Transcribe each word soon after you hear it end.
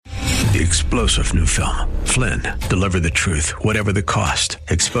The explosive new film, Flynn, deliver the truth, whatever the cost,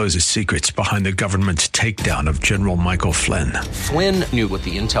 exposes secrets behind the government's takedown of General Michael Flynn. Flynn knew what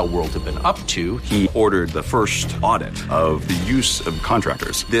the intel world had been up to. He ordered the first audit of the use of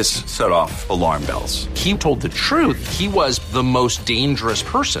contractors. This set off alarm bells. He told the truth. He was the most dangerous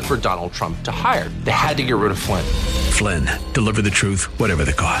person for Donald Trump to hire. They had to get rid of Flynn. Flynn, deliver the truth, whatever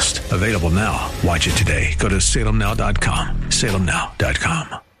the cost. Available now. Watch it today. Go to salemnow.com.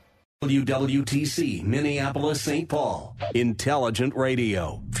 salemnow.com. WWTC, Minneapolis, St. Paul. Intelligent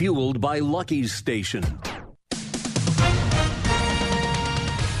radio, fueled by Lucky's Station.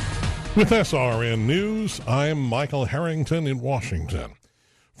 With SRN News, I'm Michael Harrington in Washington.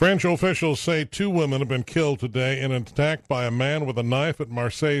 French officials say 2 women have been killed today in an attack by a man with a knife at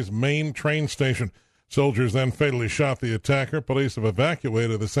Marseille's main train station. Soldiers then fatally shot the attacker. Police have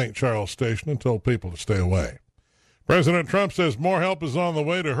evacuated the St. Charles station and told people to stay away. President Trump says more help is on the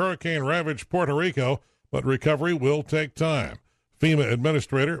way to hurricane-ravaged Puerto Rico, but recovery will take time. FEMA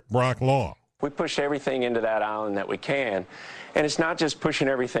Administrator Brock Long. We pushed everything into that island that we can, and it's not just pushing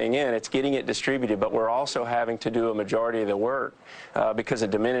everything in, it's getting it distributed, but we're also having to do a majority of the work because of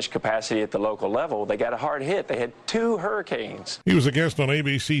diminished capacity at the local level. They got a hard hit. They had 2 hurricanes. He was a guest on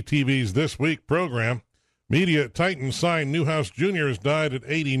ABC TV's This Week program. Media titan Cy Newhouse Jr. has died at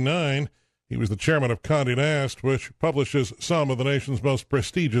 89. He was the chairman of Condé Nast, which publishes some of the nation's most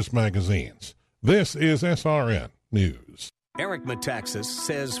prestigious magazines. This is SRN News. Eric Metaxas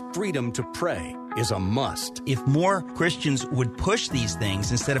says freedom to pray is a must. If more Christians would push these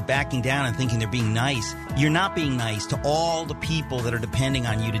things instead of backing down and thinking they're being nice, you're not being nice to all the people that are depending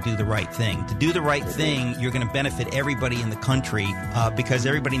on you to do the right thing. To do the right thing, you're going to benefit everybody in the country because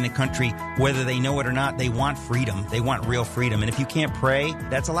everybody in the country, whether they know it or not, they want freedom. They want real freedom. And if you can't pray,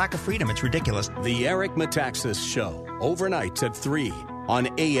 that's a lack of freedom. It's ridiculous. The Eric Metaxas Show, overnights at 3 on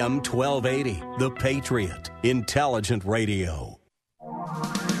AM 1280, The Patriot, Intelligent Radio.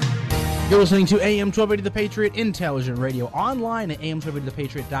 You're listening to AM 1280 The Patriot, Intelligent Radio, online at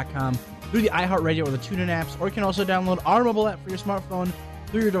am1280thepatriot.com, through the iHeartRadio or the TuneIn apps, or you can also download our mobile app for your smartphone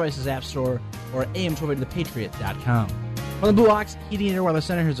through your device's app store or at am1280thepatriot.com. From the Blue Ox Heating and Air Weather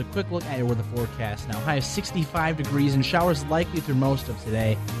Center, here's a quick look at your weather forecast now. High of 65 degrees and showers likely through most of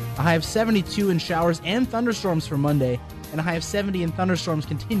today. A high of 72 in showers and thunderstorms for Monday, and a high of 70 and thunderstorms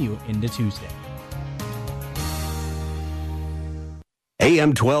continue into Tuesday. AM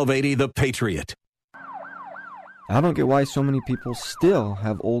 1280, The Patriot. I don't get why so many people still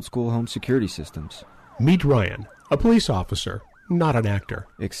have old-school home security systems. Meet Ryan, a police officer, not an actor.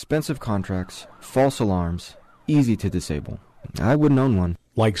 Expensive contracts, false alarms, easy to disable. I wouldn't own one.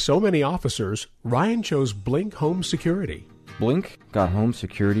 Like so many officers, Ryan chose Blink Home Security. Blink got home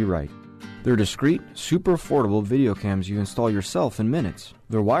security right. They're discreet, super affordable video cams you install yourself in minutes.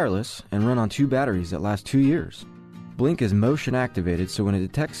 They're wireless and run on 2 batteries that last 2 years. Blink is motion activated, so when it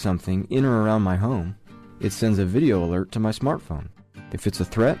detects something in or around my home, it sends a video alert to my smartphone. If it's a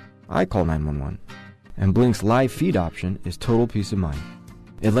threat, I call 911. And Blink's live feed option is total peace of mind.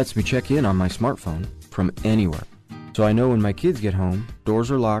 It lets me check in on my smartphone from anywhere. So I know when my kids get home,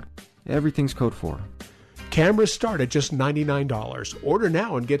 doors are locked, everything's code 4. Cameras start at just $99. Order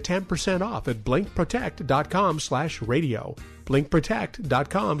now and get 10% off at blinkprotect.com/radio.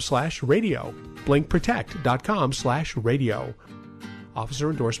 blinkprotect.com/radio. blinkprotect.com/radio. Officer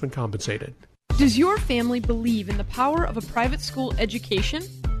endorsement compensated. Does your family believe in the power of a private school education?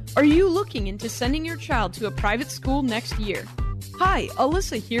 Are you looking into sending your child to a private school next year? Hi,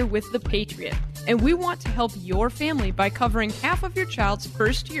 Alyssa here with The Patriot, and we want to help your family by covering half of your child's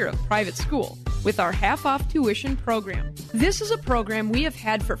first year of private school with our half-off tuition program. This is a program we have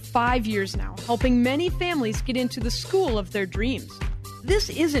had for 5 years now, helping many families get into the school of their dreams. This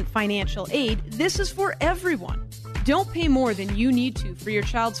isn't financial aid, this is for everyone. Don't pay more than you need to for your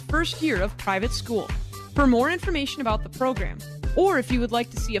child's first year of private school. For more information about the program, or if you would like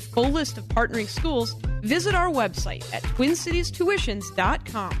to see a full list of partnering schools, visit our website at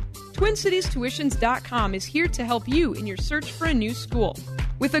TwinCitiesTuitions.com. TwinCitiesTuitions.com is here to help you in your search for a new school,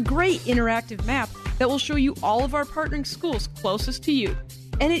 with a great interactive map that will show you all of our partnering schools closest to you.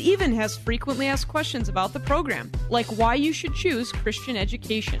 And it even has frequently asked questions about the program, like why you should choose Christian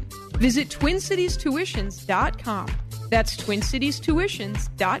education. Visit TwinCitiesTuitions.com. That's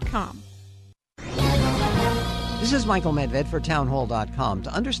TwinCitiesTuitions.com. This is Michael Medved for Townhall.com.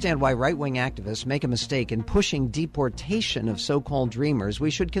 To understand why right-wing activists make a mistake in pushing deportation of so-called dreamers,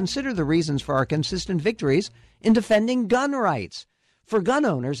 we should consider the reasons for our consistent victories in defending gun rights. For gun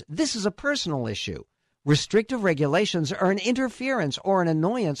owners, this is a personal issue. Restrictive regulations are an interference or an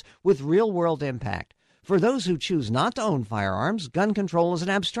annoyance with real-world impact. For those who choose not to own firearms, gun control is an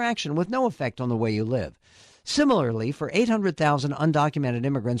abstraction with no effect on the way you live. Similarly, for 800,000 undocumented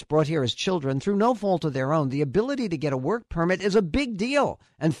immigrants brought here as children through no fault of their own, the ability to get a work permit is a big deal,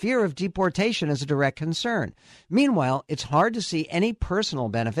 and fear of deportation is a direct concern. Meanwhile, it's hard to see any personal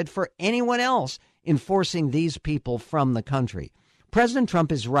benefit for anyone else in forcing these people from the country. President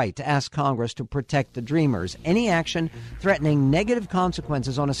Trump is right to ask Congress to protect the dreamers. Any action threatening negative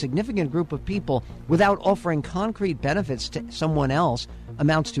consequences on a significant group of people without offering concrete benefits to someone else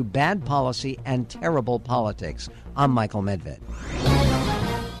amounts to bad policy and terrible politics. I'm Michael Medved.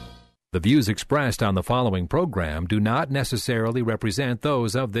 The views expressed on the following program do not necessarily represent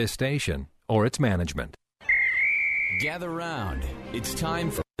those of this station or its management. Gather round. It's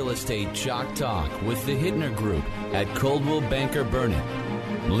time for Real Estate Chalk Talk with the Hittner Group at Coldwell Banker Burnett.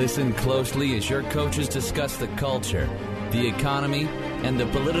 Listen closely as your coaches discuss the culture, the economy, and the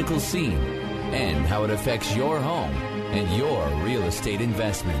political scene, and how it affects your home and your real estate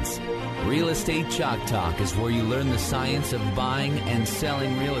investments. Real Estate Chalk Talk is where you learn the science of buying and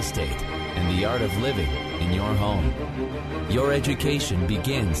selling real estate and the art of living in your home. Your education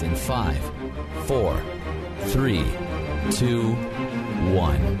begins in 5, 4, 3, 2,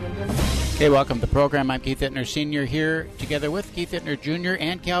 1. Hey, welcome to the program. I'm Keith Hittner Sr. here together with Keith Hittner Jr.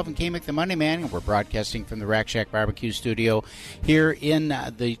 and Calvin Kamick, the Money Man. And we're broadcasting from the Rack Shack Barbecue Studio here in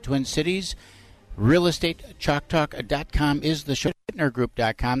the Twin Cities. RealEstateChalkTalk.com is the show.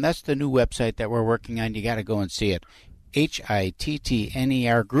 HittnerGroup.com. That's the new website that we're working on. You got to go and see it.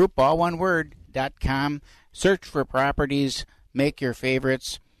 HITTNER Group, all one word, .com. Search for properties. Make your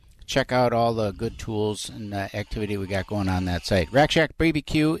favorites. Check out all the good tools and activity we got going on that site. Rack Shack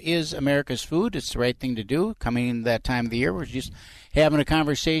BBQ is America's food. It's the right thing to do. Coming in that time of the year, we're just having a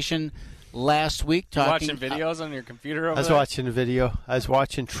conversation last week. Watching videos on your computer over I was there? watching a video. I was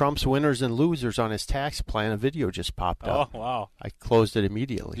watching Trump's winners and losers on his tax plan. A video just popped up. Oh, wow. I closed it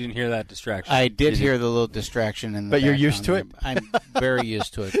immediately. You didn't hear that distraction. I did hear the little distraction in the But you're background. used to it? I'm very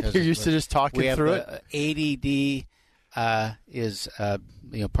used to it. You're used to just talking through it? ADD is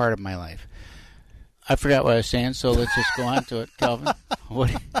part of my life. I forgot what I was saying, so let's just go on to it. Calvin, what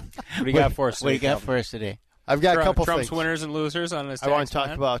do you got for us today? What do you got Calvin? for us today? I've got a couple Trump's things. winners and losers on his tax I want to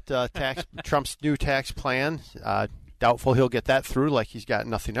plan? talk about Trump's new tax plan. Doubtful he'll get that through, like he's got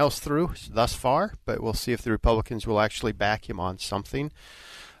nothing else through thus far, but we'll see if the Republicans will actually back him on something.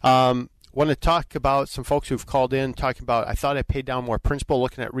 Want to talk about some folks who've called in talking about, I thought I paid down more principal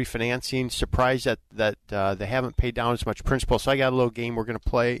looking at refinancing. Surprised that they haven't paid down as much principal. So I got a little game we're going to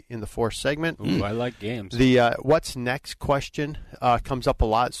play in the fourth segment. Ooh, I like games. The what's next question comes up a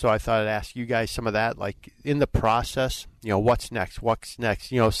lot, so I thought I'd ask you guys some of that. Like in the process, what's next? What's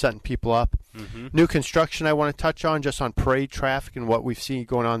next? Setting people up. Mm-hmm. New construction I want to touch on, just on parade traffic and what we've seen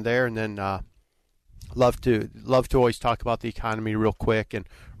going on there. And then love to always talk about the economy real quick and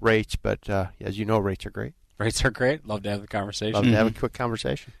rates, but as you know, rates are great. Rates are great. Love to have the conversation. Love to have a quick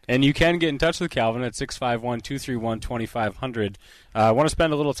conversation. And you can get in touch with Calvin at 651-231-2500. I want to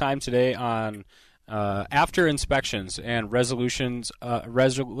spend a little time today on after inspections and resolution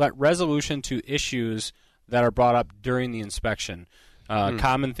to issues that are brought up during the inspection.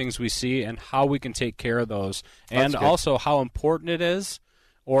 Common things we see and how we can take care of those. And also how important it is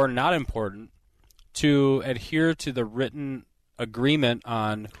or not important to adhere to the written agreement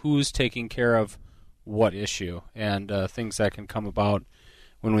on who's taking care of what issue and things that can come about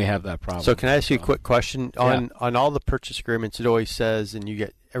when we have that problem. So can I ask you a quick question? On all the purchase agreements, it always says,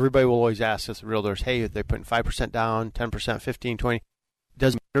 and everybody will always ask us, the realtors, hey, they're putting 5% down, 10%, 15, 20.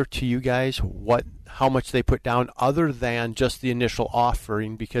 Does it matter to you guys how much they put down other than just the initial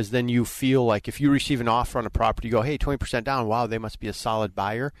offering? Because then you feel like if you receive an offer on a property, you go, hey, 20% down, wow, they must be a solid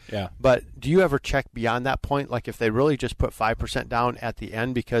buyer. Yeah. But do you ever check beyond that point? Like if they really just put 5% down at the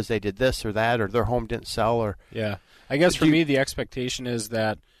end because they did this or that or their home didn't sell? Or yeah. I guess for me, the expectation is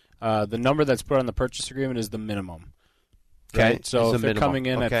that the number that's put on the purchase agreement is the minimum. Okay. Right? So if they're minimum. coming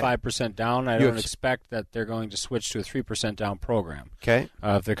in Okay. at 5% down, I don't expect that they're going to switch to a 3% down program. Okay.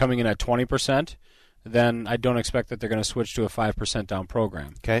 If they're coming in at 20%, then I don't expect that they're going to switch to a 5% down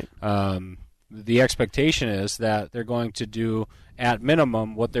program. Okay. The expectation is that they're going to do, at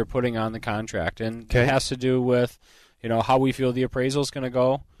minimum, what they're putting on the contract. And it has to do with how we feel the appraisal is going to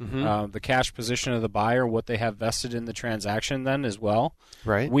go, the cash position of the buyer, what they have vested in the transaction then as well.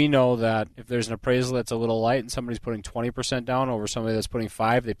 Right. We know that if there's an appraisal that's a little light and somebody's putting 20% down over somebody that's putting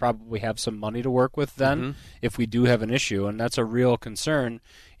 5%, they probably have some money to work with then if we do have an issue. And that's a real concern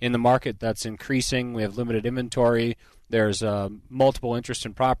in the market that's increasing. We have limited inventory. There's multiple interest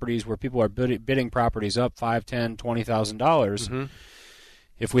in properties where people are bidding properties up $5,000, $10,000, $20,000.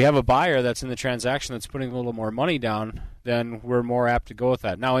 If we have a buyer that's in the transaction that's putting a little more money down, then we're more apt to go with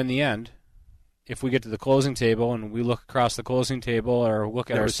that. Now, in the end, if we get to the closing table and we look across the closing table or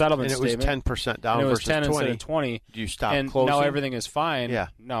look at our settlement statement, and it was 10% down and it was versus 10 20, instead of 20, do you stop and closing? now everything is fine. Yeah.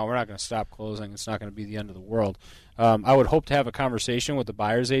 No, we're not going to stop closing. It's not going to be the end of the world. I would hope to have a conversation with the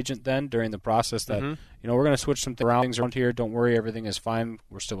buyer's agent then during the process that, we're going to switch some things around here. Don't worry, everything is fine.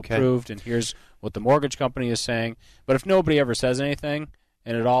 We're still approved, and here's what the mortgage company is saying. But if nobody ever says anything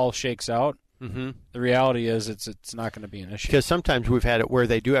and it all shakes out, the reality is it's not going to be an issue. Because sometimes we've had it where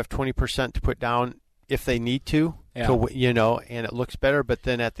they do have 20% to put down if they need to, and it looks better, but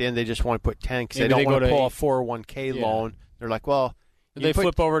then at the end they just want to put 10 because they don't want to pull a 401k loan. They're like, well... They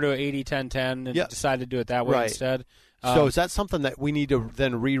flip over to 80-10-10 and decide to do it that way instead. So is that something that we need to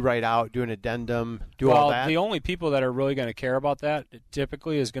then rewrite out, do an addendum, all that? Well, the only people that are really going to care about that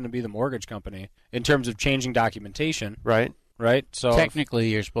typically is going to be the mortgage company in terms of changing documentation. Right. So technically,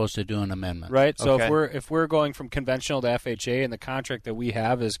 you're supposed to do an amendment. Right. So if we're going from conventional to FHA and the contract that we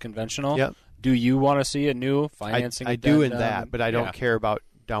have is conventional, do you want to see a new financing? I do in that, but I don't care about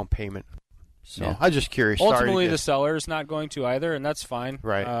down payment. So I'm just curious. Ultimately, the seller is not going to either, and that's fine.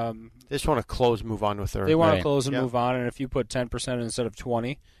 Right. They just want to close, move on with their... They want to close and move on, and if you put 10% instead of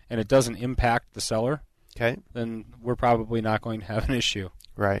 20 and it doesn't impact the seller, then we're probably not going to have an issue.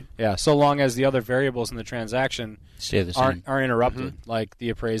 Right. Yeah, so long as the other variables in the transaction stay the same. aren't interrupted, like the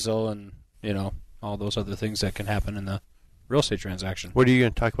appraisal and, all those other things that can happen in the real estate transaction. What are you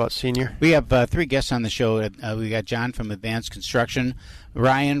going to talk about, Senior? We have 3 guests on the show. We got John from Advanced Construction,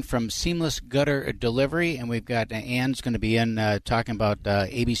 Ryan from Seamless Gutter Delivery, and we've got Ann's going to be in talking about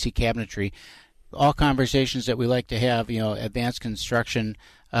ABC Cabinetry. All conversations that we like to have. Advanced Construction,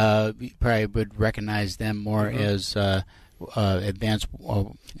 you probably would recognize them more as advanced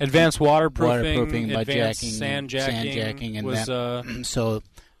waterproofing, advanced sandjacking, and was, that. So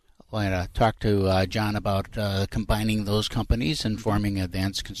I want to talk to John about combining those companies and forming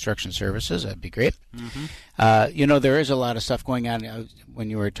Advanced Construction Services. That'd be great. There is a lot of stuff going on. When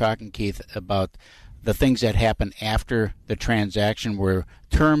you were talking, Keith, about the things that happen after the transaction where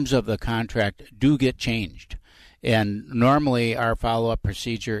terms of the contract do get changed. And normally our follow-up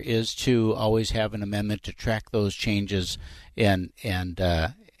procedure is to always have an amendment to track those changes and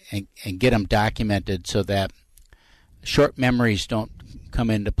get them documented so that short memories don't come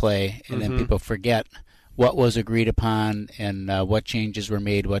into play, and then people forget what was agreed upon and what changes were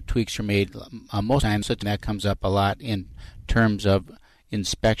made, what tweaks were made. Most times that comes up a lot in terms of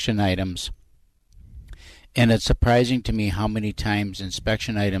inspection items. And it's surprising to me how many times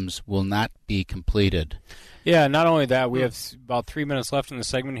inspection items will not be completed. Yeah, not only that, we have about 3 minutes left in the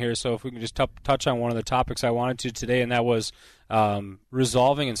segment here, so if we can just touch on one of the topics I wanted to today, and that was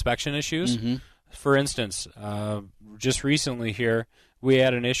resolving inspection issues. For instance, just recently here, we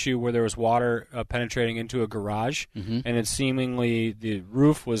had an issue where there was water penetrating into a garage, and it seemingly the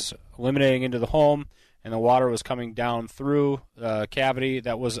roof was eliminating into the home, and the water was coming down through a cavity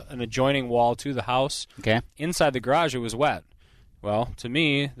that was an adjoining wall to the house. Inside the garage, it was wet. Well, to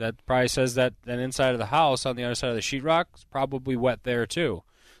me, that probably says that inside of the house, on the other side of the sheetrock, is probably wet there too.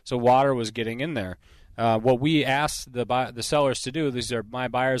 So water was getting in there. What we asked the sellers to do, these are my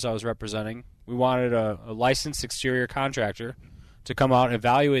buyers I was representing, we wanted a licensed exterior contractor to come out and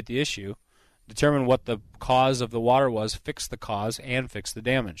evaluate the issue, determine what the cause of the water was, fix the cause, and fix the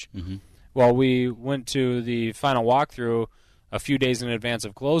damage. Well, we went to the final walkthrough a few days in advance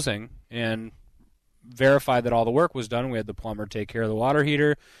of closing and verified that all the work was done. We had the plumber take care of the water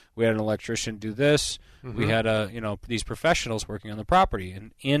heater. We had an electrician do this. We had these professionals working on the property.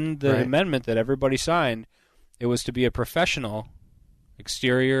 And in the amendment that everybody signed, it was to be a professional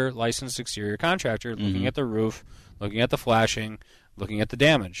licensed exterior contractor looking at the roof, looking at the flashing, looking at the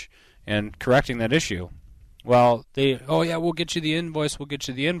damage, and correcting that issue. Well, we'll get you the invoice.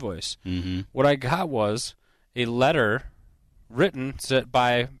 What I got was a letter written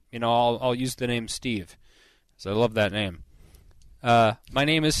by, I'll use the name Steve, so I love that name. My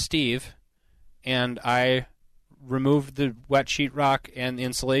name is Steve, and I removed the wet sheetrock and the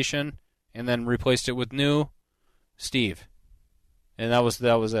insulation, and then replaced it with new Steve, and that was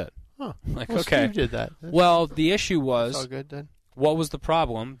it. Huh. Okay. Steve did that. Well, the issue was, all good then. What was the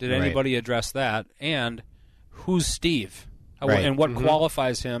problem? Did anybody address that? And who's Steve? And what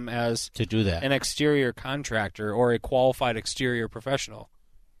qualifies him as to do that? An exterior contractor or a qualified exterior professional?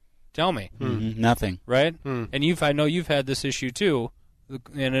 Tell me. Nothing. Right? And I know you've had this issue too,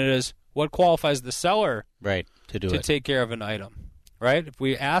 and it is what qualifies the seller to take care of an item. Right? If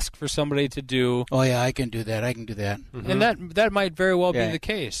we ask for somebody to do... Oh, yeah, I can do that. And that might very well be the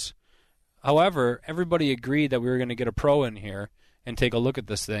case. However, everybody agreed that we were going to get a pro in here, and take a look at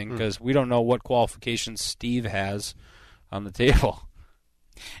this thing, because we don't know what qualifications Steve has on the table.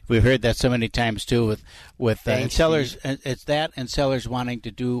 We've heard that so many times too with Thanks, sellers. Steve. It's that and sellers wanting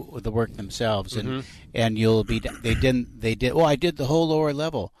to do the work themselves, and you'll be they did. Oh, I did the whole lower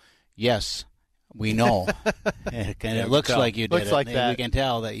level. Yes, we know. And it looks like you did looks it. Like that. We can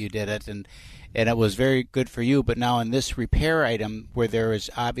tell that you did it, and it was very good for you. But now in this repair item, where there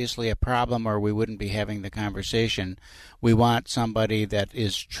is obviously a problem, or we wouldn't be having the conversation, we want somebody that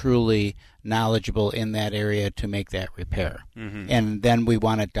is truly knowledgeable in that area to make that repair. And then we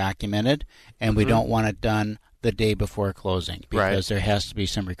want it documented, and we don't want it done the day before closing, because there has to be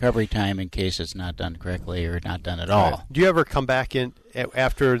some recovery time in case it's not done correctly or not done at all. Do you ever come back in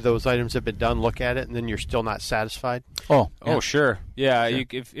after those items have been done, look at it, and then you're still not satisfied? Oh, sure. Yeah,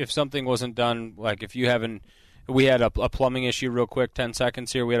 if something wasn't done, like if you haven't, we had a plumbing issue real quick, 10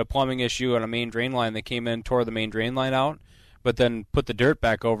 seconds here. We had a plumbing issue on a main drain line. They came in, tore the main drain line out, but then put the dirt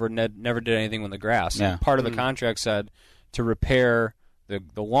back over and never did anything with the grass. Yeah. And part of the contract said to repair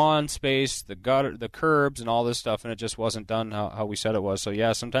the lawn space, the gutter, the curbs, and all this stuff, and it just wasn't done how we said it was. So,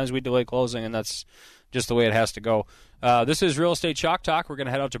 yeah, sometimes we delay closing, and that's just the way it has to go. This is Real Estate Chalk Talk. We're going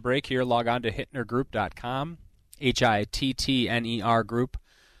to head out to break here. Log on to hittnergroup.com, HITTNER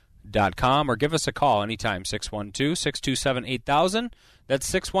group.com, or give us a call anytime, 612-627-8000. That's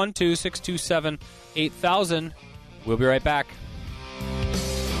 612-627-8000. We'll be right back.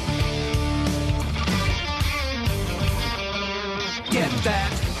 Get that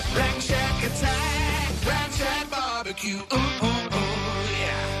Rack Shack attack, Rack Shack barbecue,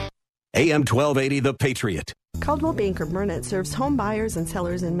 yeah. AM 1280, The Patriot. Coldwell Banker Burnett serves home buyers and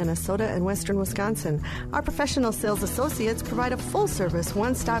sellers in Minnesota and western Wisconsin. Our professional sales associates provide a full-service,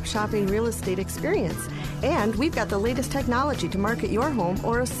 one-stop shopping real estate experience. And we've got the latest technology to market your home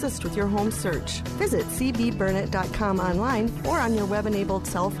or assist with your home search. Visit cbburnett.com online or on your web-enabled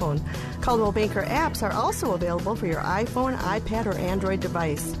cell phone. Coldwell Banker apps are also available for your iPhone, iPad, or Android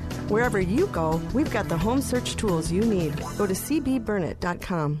device. Wherever you go, we've got the home search tools you need. Go to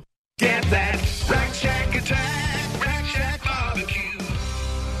cbburnett.com. Get that Rack Shack attack, Rack Shack barbecue.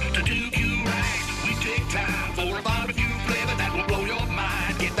 To do you right, we take time for a barbecue flavor that will blow your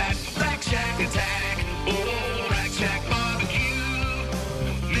mind. Get that Rack Shack attack, oh, Rack Shack barbecue.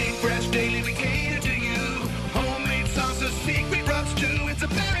 Make fresh daily, we cater to you. Homemade sauces, secret rubs too. It's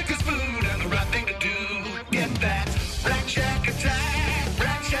America's food and the right thing to do. Get that Rack Shack attack,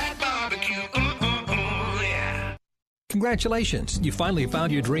 Rack Shack barbecue, yeah. Congratulations, you finally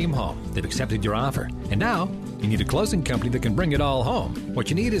found your dream home. They've accepted your offer. And now, you need a closing company that can bring it all home. What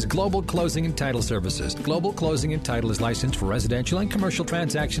you need is Global Closing and Title Services. Global Closing and Title is licensed for residential and commercial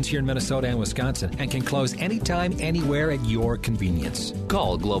transactions here in Minnesota and Wisconsin and can close anytime, anywhere at your convenience.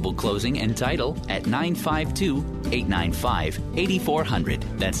 Call Global Closing and Title at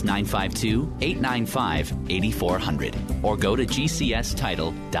 952-895-8400. That's 952-895-8400. Or go to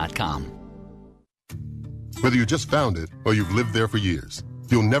gcstitle.com. Whether you just found it or you've lived there for years,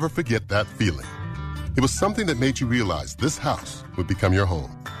 you'll never forget that feeling. It was something that made you realize this house would become your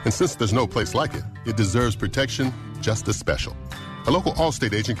home. And since there's no place like it, it deserves protection just as special. A local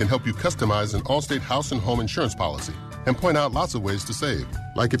Allstate agent can help you customize an Allstate house and home insurance policy and point out lots of ways to save.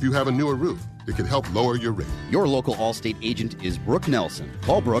 Like if you have a newer roof, it could help lower your rate. Your local Allstate agent is Brooke Nelson.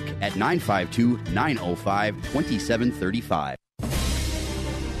 Call Brooke at 952-905-2735.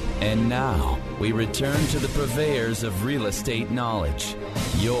 And now, we return to the purveyors of real estate knowledge.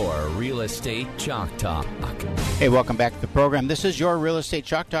 Your Real Estate Chalk Talk. Hey, welcome back to the program. This is your Real Estate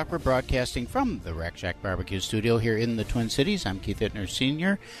Chalk Talk. We're broadcasting from the Rack Shack Barbecue Studio here in the Twin Cities. I'm Keith Hittner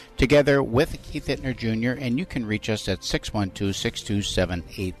Sr., together with Keith Hittner Jr., and you can reach us at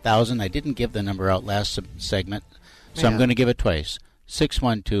 612-627-8000. I didn't give the number out last segment, so I'm going to give it twice.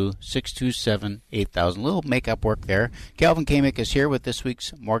 612-627-8000. Little makeup work there. Calvin Kamick is here with this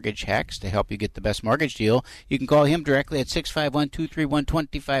week's Mortgage Hacks to help you get the best mortgage deal. You can call him directly at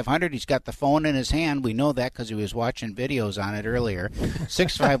 651-231-2500. He's got the phone in his hand. We know that because he was watching videos on it earlier.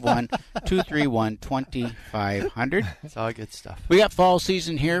 651-231-2500. That's all good stuff. We got fall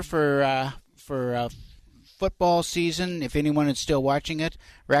season here for football season. If anyone is still watching it,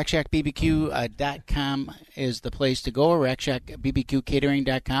 RackShackBBQ.com is the place to go.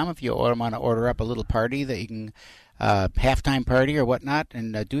 RackShackBBQCatering.com if you want to order up a little party that you can, halftime party or whatnot.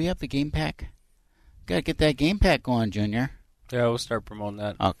 And do we have the game pack? Got to get that game pack going, Junior. Yeah, we'll start promoting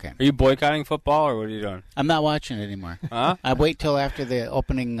that. Okay. Are you boycotting football, or what are you doing? I'm not watching it anymore. Huh? I wait till after the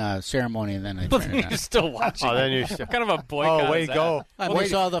opening ceremony, and then I turn it on. You're still watching. Oh, then you're still... What kind of a boycott? Oh, way is to that? go. I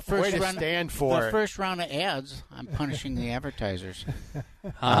saw the first way to run. stand for the it. first round of ads. I'm punishing the advertisers.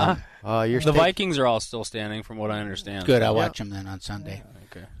 Huh? The Vikings are all still standing, from what I understand. Good. I'll watch them then on Sunday.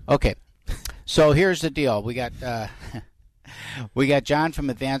 Okay. Okay. So here's the deal. We got John from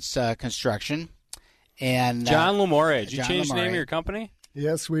Advanced Construction, and John Lamore. Did you John change the name Lamore. of your company?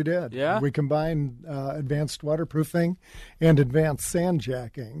 Yes, we did. Yeah? We combined advanced waterproofing and advanced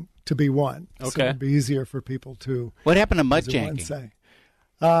sandjacking to be one. So Okay. it'd be easier for people to... What happened to as one mudjacking? say.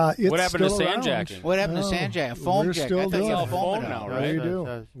 What happened to still around. sandjacking? What happened to sandjacking? Foam We're jack. still I thought you doing all it. foam it now, out. right? We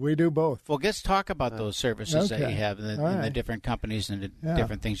do. We do both. Well, let's talk about those services that Okay. you have and All the right. different companies and the Yeah.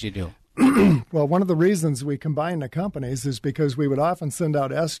 different things you do. Well, one of the reasons we combined the companies is because we would often send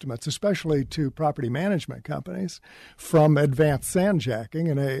out estimates, especially to property management companies, from advanced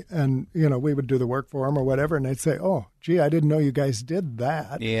sandjacking, and we would do the work for them or whatever, and they'd say, "Oh, gee, I didn't know you guys did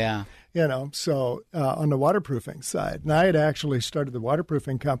that." Yeah. So on the waterproofing side, and I had actually started the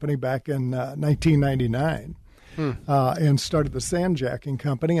waterproofing company back in 1999, and started the sandjacking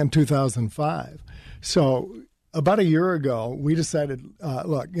company in 2005. So about a year ago, we decided,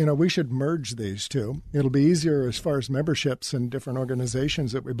 look, we should merge these two. It'll be easier as far as memberships and different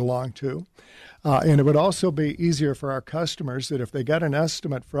organizations that we belong to. And it would also be easier for our customers that if they got an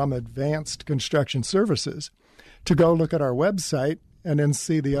estimate from Advanced Construction Services to go look at our website and then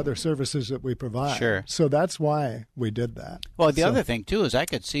see the other services that we provide. Sure. So that's why we did that. Well, the other thing, too, is I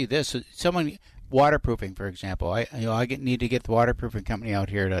could see this. Someone... Waterproofing, for example. I need to get the waterproofing company out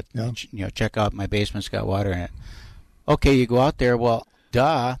here to check out my basement's got water in it. Okay, you go out there. Well,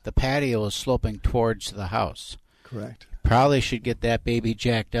 the patio is sloping towards the house. Correct. Probably should get that baby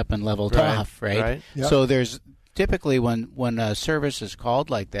jacked up and leveled off, right? Yep. So there's typically when a service is called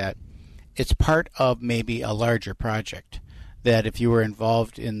like that, it's part of maybe a larger project. That if you were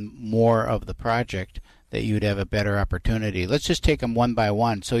involved in more of the project, that you'd have a better opportunity. Let's just take them one by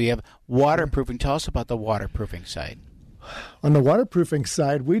one. So you have waterproofing. Tell us about the waterproofing side. On the waterproofing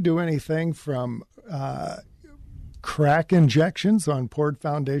side, we do anything from crack injections on poured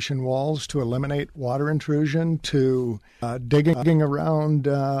foundation walls to eliminate water intrusion to digging around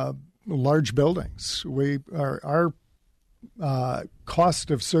large buildings. Our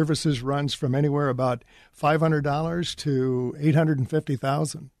cost of services runs from anywhere about $500 to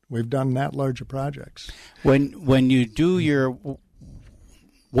 $850,000. We've done that large of projects. When you do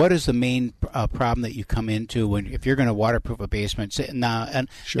what is the main problem that you come into if you're going to waterproof a basement?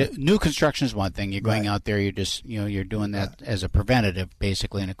 Sure. New construction is one thing. You're going out there. You're just you're doing that as a preventative,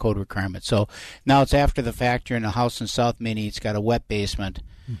 basically, in a code requirement. So now it's after the fact. You're in a house in South Minnie. It's got a wet basement.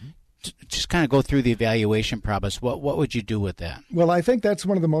 Mm-hmm. Just kind of go through the evaluation process. What would you do with that? Well, I think that's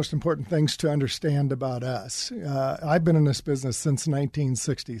one of the most important things to understand about us. I've been in this business since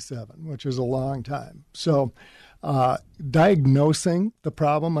 1967, which is a long time. So diagnosing the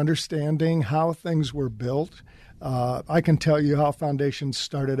problem, understanding how things were built. I can tell you how foundations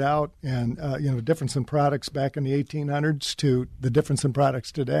started out and, the difference in products back in the 1800s to the difference in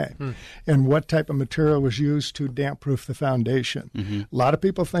products today and what type of material was used to damp-proof the foundation. Mm-hmm. A lot of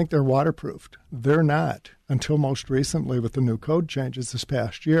people think they're waterproofed. They're not until most recently with the new code changes this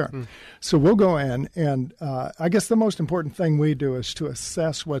past year. So we'll go in and I guess the most important thing we do is to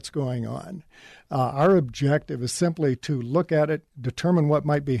assess what's going on. Our objective is simply to look at it, determine what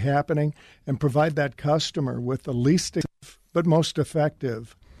might be happening, and provide that customer with the least but most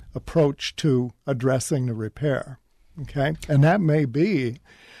effective approach to addressing the repair. Okay? And that may be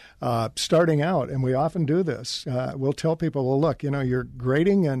starting out, and we often do this. We'll tell people, well, look, your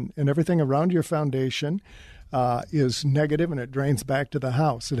grading and everything around your foundation is negative and it drains back to the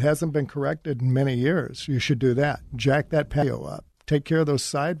house. It hasn't been corrected in many years. You should do that. Jack that patio up. Take care of those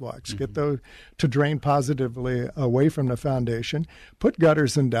sidewalks. Get those to drain positively away from the foundation. Put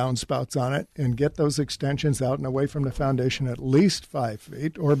gutters and downspouts on it and get those extensions out and away from the foundation at least 5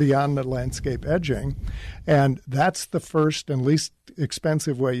 feet or beyond the landscape edging. And that's the first and least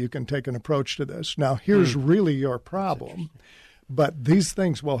expensive way you can take an approach to this. Now, here's really your problem. But these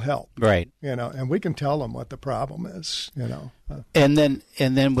things will help, right? And we can tell them what the problem is, And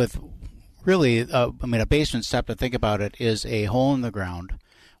then with really, a basement step to think about it is a hole in the ground.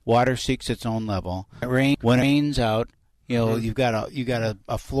 Water seeks its own level. When it rains out, you've got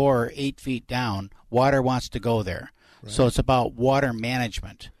a floor 8 feet down. Water wants to go there, so it's about water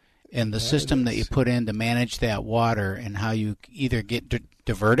management and the system that you put in to manage that water and how you either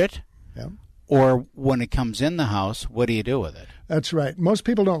divert it. Yeah. Or when it comes in the house, what do you do with it? That's right. Most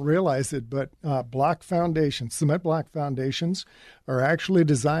people don't realize it, but block foundations, cement block foundations, are actually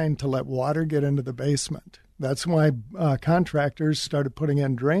designed to let water get into the basement. That's why contractors started putting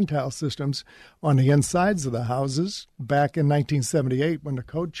in drain tile systems on the insides of the houses back in 1978 when the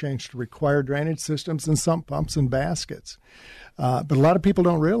code changed to require drainage systems and sump pumps and baskets. But a lot of people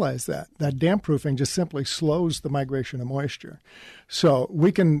don't realize that. That damp proofing just simply slows the migration of moisture. So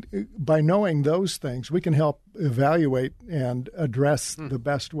we can, by knowing those things, we can help evaluate and address the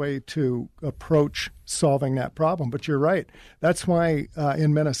best way to approach solving that problem. But you're right. That's why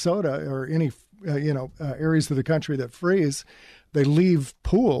in Minnesota or any areas of the country that freeze, they leave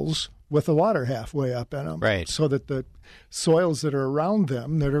pools with the water halfway up in them. Right. So that the soils that are around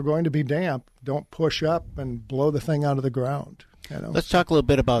them that are going to be damp don't push up and blow the thing out of the ground. Let's talk a little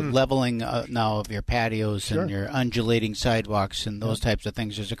bit about leveling now of your patios Sure. and your undulating sidewalks and those types of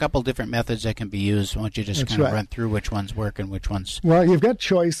things. There's a couple different methods that can be used. Why don't you just That's kind of right. run through which ones work and which ones... Well, you've got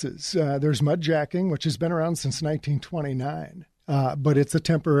choices. There's mud jacking, which has been around since 1929, but it's a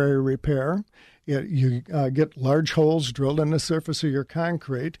temporary repair. You get large holes drilled in the surface of your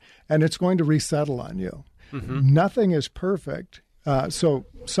concrete, and it's going to resettle on you. Mm-hmm. Nothing is perfect. So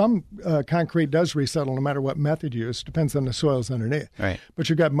some concrete does resettle no matter what method you use. Depends on the soils underneath. Right. But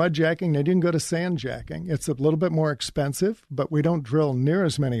you've got mud jacking. They didn't go to sand jacking. It's a little bit more expensive, but we don't drill near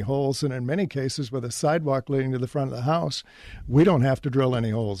as many holes. And in many cases, with a sidewalk leading to the front of the house, we don't have to drill any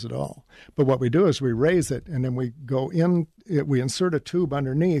holes at all. But what we do is we raise it, and then we go in. We insert a tube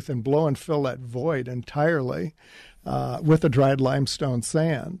underneath and blow and fill that void entirely with a dried limestone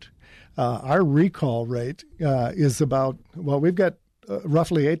sand. Our recall rate is about, we've got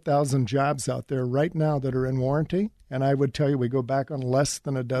roughly 8,000 jobs out there right now that are in warranty, and I would tell you we go back on less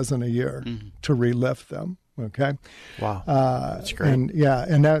than a dozen a year to relift them. Okay. Wow. That's great.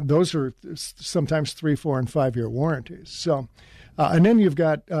 And those are sometimes 3, 4, and 5 year warranties. So, and then you've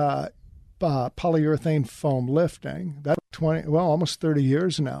got polyurethane foam lifting. That's almost 30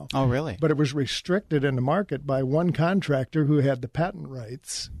 years now. Oh, really? But it was restricted in the market by one contractor who had the patent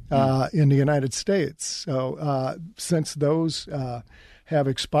rights in the United States. So since those have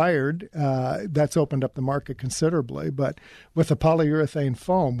expired, that's opened up the market considerably. But with the polyurethane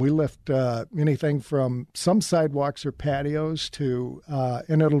foam, we lift anything from some sidewalks or patios to,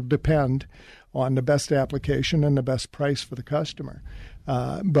 and it'll depend on the best application and the best price for the customer.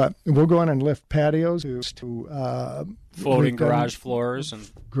 But we'll go in and lift patios to floating garage floors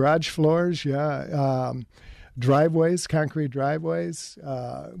and garage floors, driveways, concrete driveways.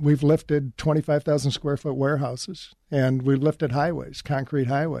 We've lifted 25,000 square foot warehouses, and we've lifted highways, concrete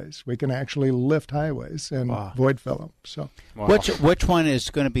highways. We can actually lift highways and void fill them. So, which one is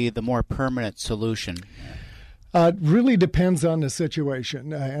going to be the more permanent solution? It really depends on the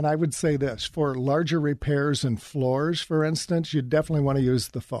situation. And I would say this, for larger repairs and floors, for instance, you definitely want to use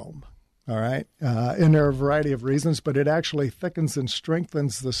the foam. All right. And there are a variety of reasons, but it actually thickens and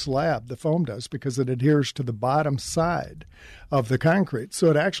strengthens the slab, the foam does, because it adheres to the bottom side of the concrete. So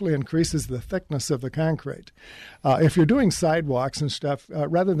it actually increases the thickness of the concrete. If you're doing sidewalks and stuff,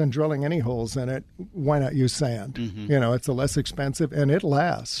 rather than drilling any holes in it, why not use sand? Mm-hmm. You know, it's a less expensive, and it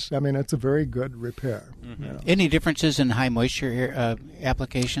lasts. I mean, it's a very good repair. Mm-hmm. You know. Any differences in high moisture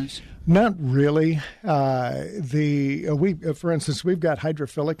applications? Not really. For instance, we've got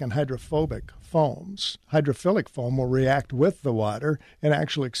hydrophilic and hydrophobic foams. Hydrophilic foam will react with the water and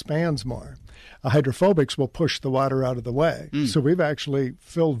actually expands more. Hydrophobics will push the water out of the way. So we've actually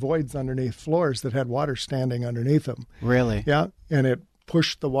filled voids underneath floors that had water standing underneath them. Really? Yeah, and it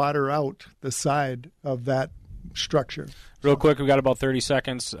pushed the water out the side of that structure. Real quick, we've got about 30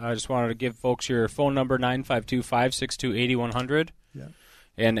 seconds. I just wanted to give folks your phone number, 952-562-8100. Yeah.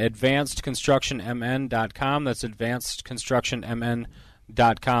 And advancedconstructionmn.com. That's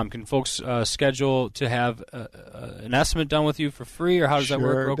advancedconstructionmn.com. Can folks schedule to have an estimate done with you for free, or how does that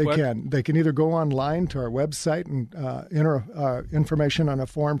work real quick? They can either go online to our website and enter information on a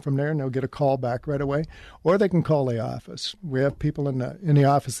form from there, and they'll get a call back right away, or they can call the office. We have people in the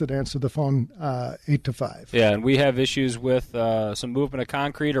office that answer the phone 8 to 5. Yeah, and we have issues with some movement of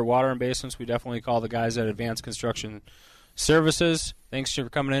concrete or water in basements. We definitely call the guys at Advanced Construction Services. Thanks for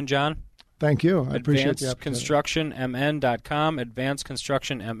coming in, John. Thank you. I appreciate the opportunity. AdvancedConstructionMN.com,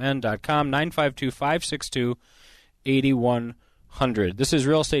 AdvancedConstructionMN, 952-562-8100. This is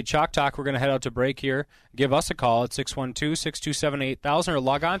Real Estate Chalk Talk. We're going to head out to break here. Give us a call at 612-627-8000 or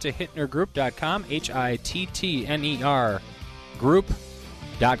log on to hittnergroup.com, HITTNER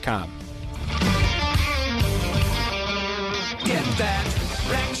group.com. Get that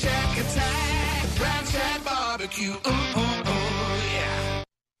Rack Shack attack, Rack Shack barbecue. Ooh, ooh, ooh, yeah.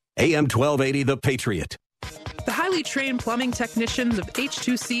 AM 1280, The Patriot. The highly trained plumbing technicians of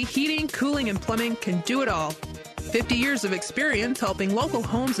H2C Heating, Cooling, and Plumbing can do it all. 50 years of experience helping local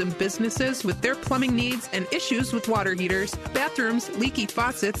homes and businesses with their plumbing needs and issues with water heaters, bathrooms, leaky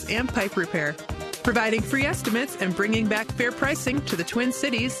faucets, and pipe repair. Providing free estimates and bringing back fair pricing to the Twin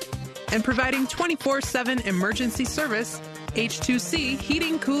Cities. And providing 24/7 emergency service. H2C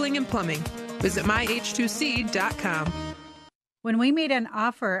Heating, Cooling, and Plumbing. Visit myh2c.com. When we made an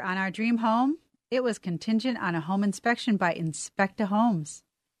offer on our dream home, it was contingent on a home inspection by Inspecta Homes.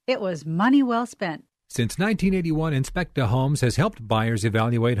 It was money well spent. Since 1981, Inspecta Homes has helped buyers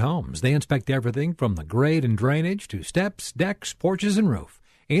evaluate homes. They inspect everything from the grade and drainage to steps, decks, porches, and roof.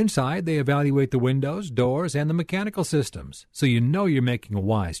 Inside, they evaluate the windows, doors, and the mechanical systems, so you know you're making a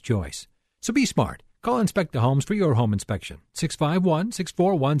wise choice. So be smart. Call Inspecta Homes for your home inspection,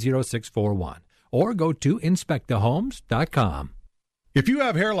 651-641-0641, or go to inspectahomes.com. If you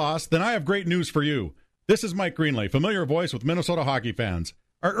have hair loss, then I have great news for you. This is Mike Greenley, familiar voice with Minnesota hockey fans.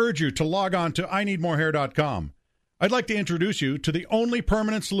 I urge you to log on to IneedMoreHair.com. I'd like to introduce you to the only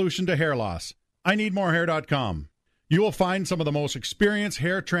permanent solution to hair loss, IneedMoreHair.com. You will find some of the most experienced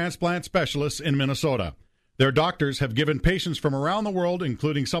hair transplant specialists in Minnesota. Their doctors have given patients from around the world,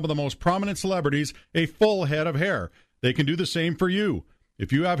 including some of the most prominent celebrities, a full head of hair. They can do the same for you.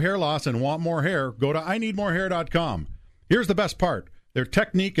 If you have hair loss and want more hair, go to IneedMoreHair.com. Here's the best part. Their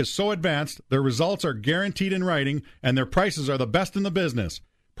technique is so advanced, their results are guaranteed in writing, and their prices are the best in the business.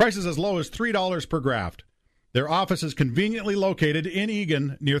 Prices as low as $3 per graft. Their office is conveniently located in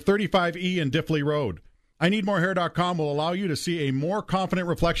Eagan, near 35E and Diffley Road. IneedMoreHair.com will allow you to see a more confident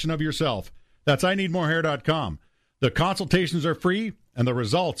reflection of yourself. That's IneedMoreHair.com. The consultations are free, and the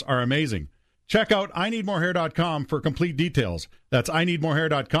results are amazing. Check out IneedMoreHair.com for complete details. That's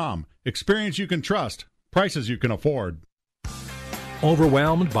IneedMoreHair.com. Experience you can trust. Prices you can afford.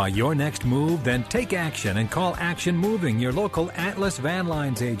 Overwhelmed by your next move? Then take action and call Action Moving, your local Atlas Van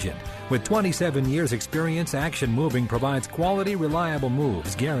Lines agent. With 27 years experience, Action Moving provides quality, reliable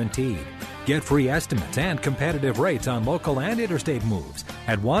moves guaranteed. Get free estimates and competitive rates on local and interstate moves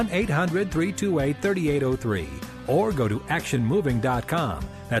at 1-800-328-3803 or go to actionmoving.com.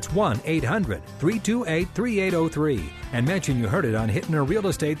 That's 1-800-328-3803 and mention you heard it on Hittner Real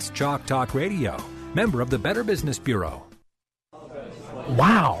Estate's Chalk Talk Radio. Member of the Better Business Bureau.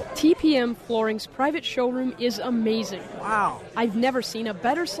 Wow. TPM Flooring's private showroom is amazing. Wow. I've never seen a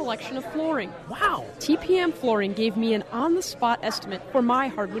better selection of flooring. Wow. TPM Flooring gave me an on-the-spot estimate for my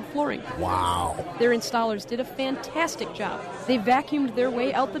hardwood flooring. Wow. Their installers did a fantastic job. They vacuumed their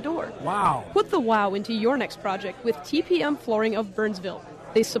way out the door. Wow. Put the wow into your next project with TPM Flooring of Burnsville.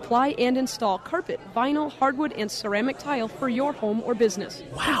 They supply and install carpet, vinyl, hardwood, and ceramic tile for your home or business.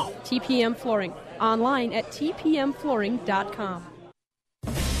 Wow. TPM Flooring. Online at tpmflooring.com.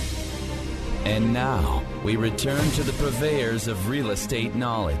 And now, we return to the purveyors of real estate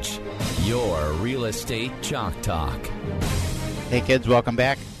knowledge. Your Real Estate Chalk Talk. Hey kids, welcome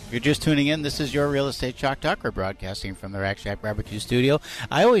back. If you're just tuning in, this is your Real Estate Chalk Talk. We're broadcasting from the Rack Shack Barbecue Studio.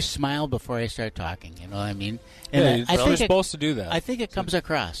 I always smile before I start talking, you know what I mean? And I think you're supposed to do that. I think it comes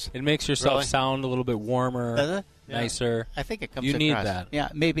across. It makes yourself sound a little bit warmer, nicer. I think it comes across. You need that. Yeah,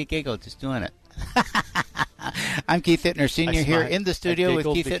 maybe giggle just doing it. I'm Keith Hittner Sr. here in the studio with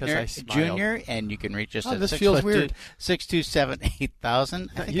Keith Hittner Jr., and you can reach us at 627-8000.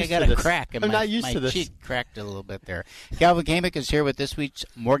 I think I got a crack in my cheek cracked a little bit there. Calvin Kamick is here with this week's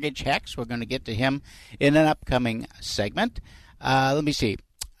Mortgage Hacks. We're going to get to him in an upcoming segment. Let me see.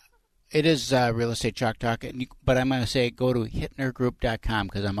 It is Real Estate Chalk Talk, but I'm going to say go to hittnergroup.com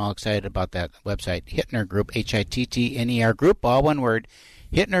because I'm all excited about that website. Hittner Group, Hittner Group, all one word.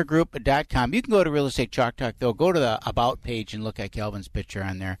 HittnerGroup.com. You can go to Real Estate Chalk Talk, though. Go to the About page and look at Calvin's picture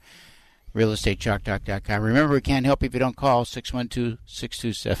on there. RealEstateChalkTalk.com. Remember, we can't help you if you don't call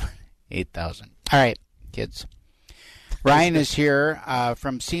 612-627-8000. All right, kids. Ryan is here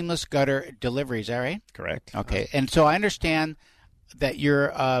from Seamless Gutter Delivery. Is that right? Correct. Okay. And so I understand that you're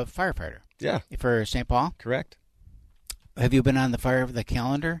a firefighter. Yeah. For St. Paul? Correct. Have you been on the firefighter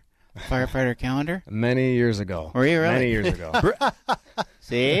calendar? Many years ago. Were you really? Many years ago.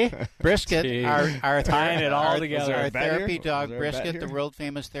 See? Brisket, our tying it all together. Our therapy dog, Brisket, the world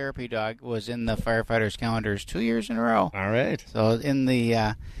famous therapy dog, was in the firefighters' calendars 2 years in a row. All right. So in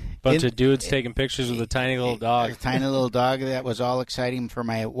the bunch of dudes taking pictures with a tiny little dog. A tiny little dog that was all exciting for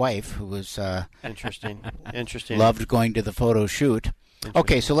my wife, who was interesting. Loved going to the photo shoot.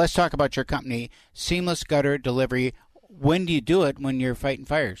 Okay, so let's talk about your company, Seamless Gutter Delivery. When do you do it? When you're fighting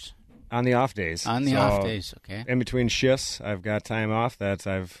fires? On the off days. On the off days, okay. In between shifts, I've got time off that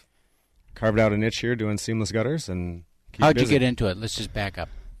I've carved out a niche here doing seamless gutters and keep How'd busy. you get into it? Let's just back up.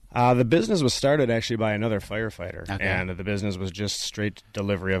 The business was started actually by another firefighter, Okay. and the business was just straight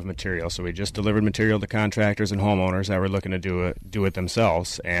delivery of material. So we just delivered material to contractors and homeowners that were looking to do it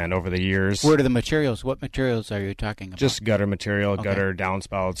themselves. And over the years, Where are the materials? What materials are you talking about? just gutter material, Okay. gutter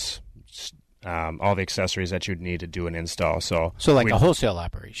downspouts, all the accessories that you'd need to do an install. So like we'd- a wholesale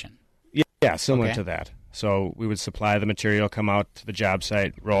operation. Yeah, similar Okay. to that. So we would supply the material, come out to the job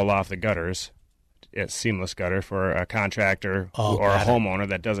site, roll off the gutters. It's seamless gutter for a contractor or a got it. homeowner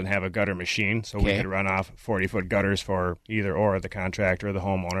that doesn't have a gutter machine. So we Okay. could run off 40-foot gutters for either or the contractor or the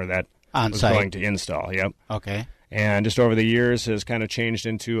homeowner that On was site. going to install. Yep. Okay. And just over the years has kind of changed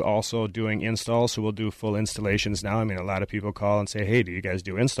into also doing installs. So we'll do full installations now. I mean, a lot of people call and say, hey, do you guys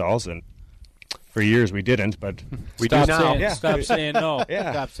do installs? And for years we didn't, but we Stop do now. saying- Yeah. stop saying no.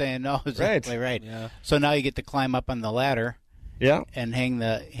 Yeah. Stop saying no. Exactly right. Yeah. So now you get to climb up on the ladder. Yeah. And hang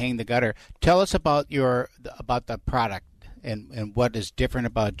the gutter. Tell us about the product and what is different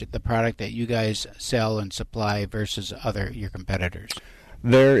about the product that you guys sell and supply versus your competitors.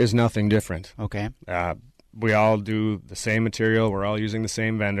 There is nothing different. Okay. We all do the same material. We're all using the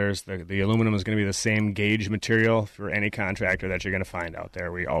same vendors. The aluminum is going to be the same gauge material for any contractor that you're going to find out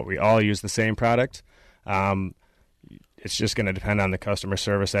there. We all use the same product. It's just going to depend on the customer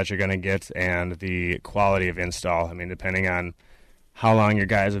service that you're going to get and the quality of install. I mean, depending on how long your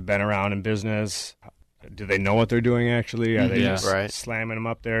guys have been around in business, do they know what they're doing actually? Are they just slamming them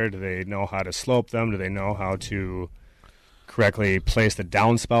up there? Do they know how to slope them? Do they know how to correctly place the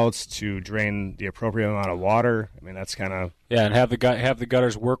downspouts to drain the appropriate amount of water? I mean, that's kind of and have the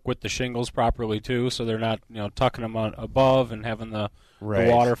gutters work with the shingles properly too, so they're not tucking them on above and having the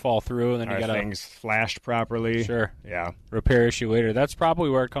water fall through, and then you got things flashed properly. Sure. Yeah. Repair issue later. That's probably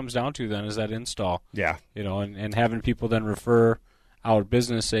where it comes down to then, is that install. Yeah. And having people then refer out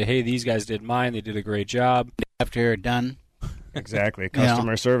business, say, hey, these guys did mine, they did a great job. After you're done. Exactly.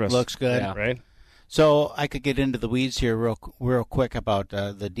 Customer service. Looks good. Yeah. Right? So I could get into the weeds here real quick about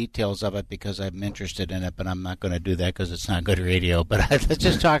the details of it because I'm interested in it, but I'm not going to do that because it's not good radio. But let's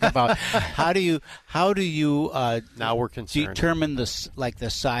just talk about how do you now we're concerned. Determine the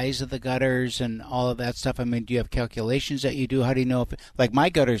size of the gutters and all of that stuff. I mean, do you have calculations that you do? How do you know if my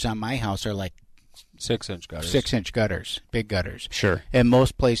gutters on my house are like 6-inch gutters. 6-inch gutters, big gutters. Sure. And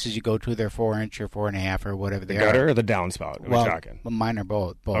most places you go to, they're 4-inch or 4.5 or whatever they are. The gutter or the downspout? We're talking. Well, mine are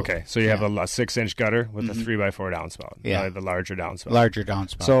both. Okay, so you have a 6-inch gutter with a 3x4 downspout. Yeah. The larger downspout. Larger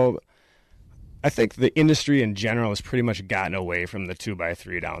downspout. So I think the industry in general has pretty much gotten away from the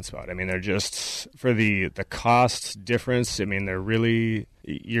 2x3 downspout. I mean, they're just, for the cost difference, I mean,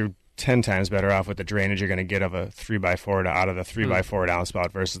 you're 10 times better off with the drainage you're going to get of a 3x4 out of the 3x4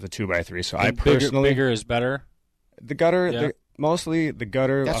 downspout versus the 2x3. So I personally... Bigger is better? The gutter, mostly the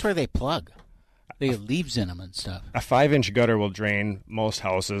gutter... That's where they plug. They have leaves in them and stuff. A 5-inch gutter will drain most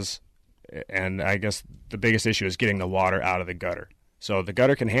houses, and I guess the biggest issue is getting the water out of the gutter. So the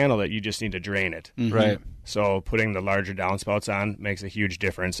gutter can handle it, you just need to drain it. Mm-hmm. Right. So putting the larger downspouts on makes a huge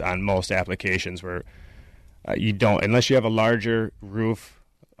difference on most applications where you don't... Unless you have a larger roof...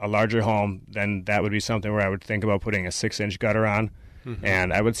 a larger home, then that would be something where I would think about putting a 6-inch gutter on. Mm-hmm.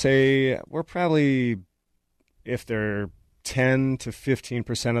 And I would say we're probably, if they're 10 to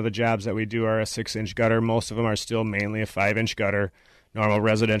 15% of the jobs that we do are a 6-inch gutter, most of them are still mainly a 5-inch gutter. Normal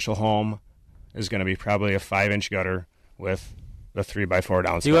residential home is going to be probably a 5-inch gutter with the 3x4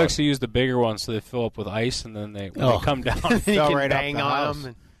 downspout. He likes to use the bigger ones so they fill up with ice, and then when they come down, you fell can right bang off the on house.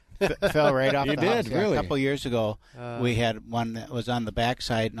 them. Fell right off You the did, house. Yeah, really? a couple years ago, we had one that was on the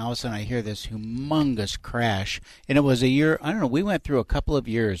backside, and all of a sudden I hear this humongous crash. And it was a year, I don't know, we went through a couple of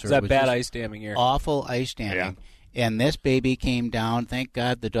years. Is that bad ice damming year? Awful ice damming. Yeah. And this baby came down. Thank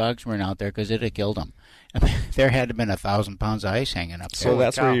God the dogs weren't out there because it had killed them. I mean, there had to have been 1,000 pounds of ice hanging up there. So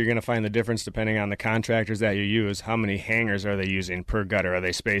that's where you're going to find the difference depending on the contractors that you use. How many hangers are they using per gutter? Are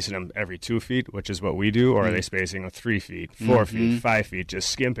they spacing them every 2 feet, which is what we do, or are they spacing them 3 feet, 4 feet, 5 feet, just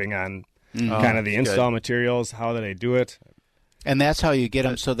skimping on kind of the install materials? How do they do it? And that's how you get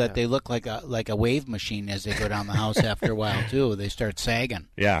them so that they look like a wave machine as they go down the house after a while, too. They start sagging.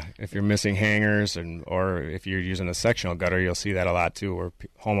 Yeah, if you're missing hangers or if you're using a sectional gutter, you'll see that a lot, too, where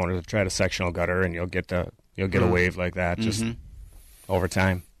homeowners have tried a sectional gutter and you'll get a wave like that just over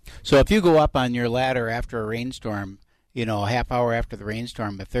time. So if you go up on your ladder after a rainstorm, a half hour after the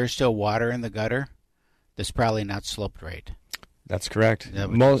rainstorm, if there's still water in the gutter, that's probably not sloped right. That's correct. Is that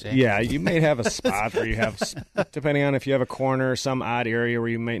what you're saying? You may have a spot where you have, depending on if you have a corner or some odd area where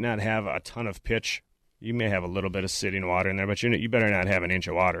you might not have a ton of pitch, you may have a little bit of sitting water in there, but you better not have an inch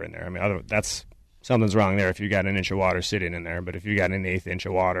of water in there. I mean, something's wrong there if you got an inch of water sitting in there. But if you got an 1/8 inch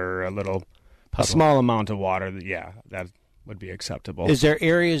of water or a small amount of water, would be acceptable. Is there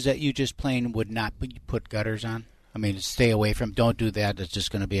areas that you just plain would not put gutters on? I mean, stay away from. Don't do that. It's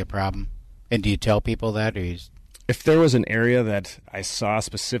just going to be a problem. And do you tell people that, or if there was an area that I saw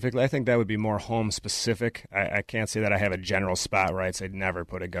specifically, I think that would be more home specific. I can't say that I have a general spot where I'd say never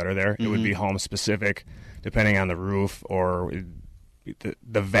put a gutter there. It would be home specific, depending on the roof or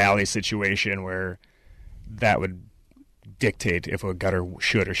the valley situation, where that would dictate if a gutter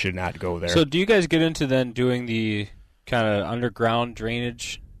should or should not go there. So do you guys get into then doing the kind of underground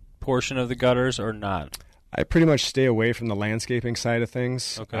drainage portion of the gutters or not? I pretty much stay away from the landscaping side of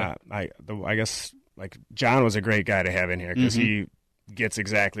things. Okay. I guess like John was a great guy to have in here because he gets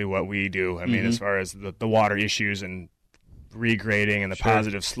exactly what we do. I mean, as far as the water issues and regrading and the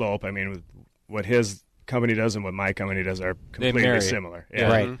positive slope, I mean, what his company does and what my company does are completely similar.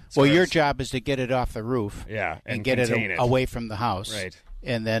 Yeah. Right. Well, your job is to get it off the roof. Yeah, and get it away from the house. Right.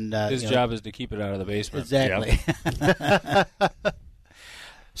 And then his job is to keep it out of the basement. Exactly. Yep.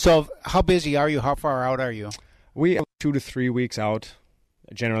 So how busy are you? How far out are you? We are 2 to 3 weeks out,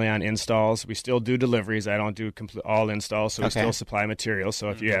 generally on installs. We still do deliveries. I don't do all installs, so we still supply materials. So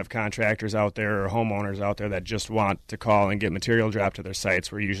if you have contractors out there or homeowners out there that just want to call and get material dropped to their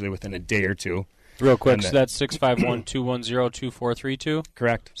sites, we're usually within a day or two. Real quick, so that's 651-210-2432?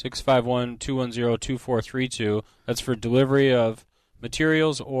 Correct. 651-210-2432. That's for delivery of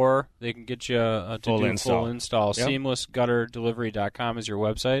materials, or they can get you to full install. Yep. SeamlessGutterDelivery.com is your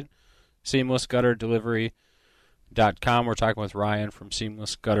website. SeamlessGutterDelivery.com. We're talking with Ryan from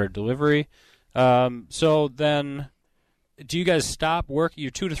Seamless Gutter Delivery. So then, do you guys stop work?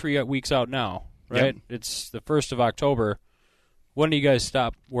 You're 2 to 3 weeks out now, right? Yep. It's the 1st of October. When do you guys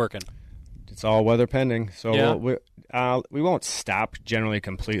stop working? It's all weather pending. So we won't stop generally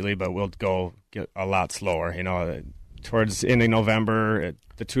completely, but we'll go get a lot slower. You know, towards ending November,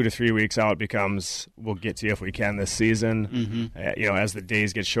 the 2 to 3 weeks out becomes we'll get to you if we can this season. You know, as the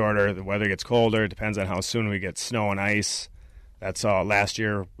days get shorter, the weather gets colder. It depends on how soon we get snow and ice. That's all. Last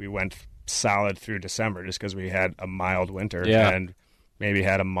year we went solid through December just because we had a mild winter and maybe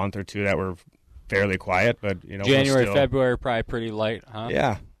had a month or two that were fairly quiet. But you know, January, February probably pretty light, huh?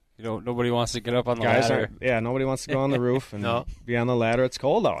 Yeah. You know, nobody wants to get up on the ladder. Nobody wants to go on the roof and be on the ladder. It's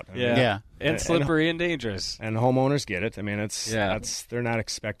cold out. I mean, and slippery and dangerous. And homeowners get it. I mean, they're not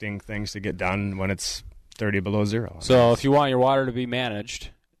expecting things to get done when it's 30 below zero. So if you want your water to be managed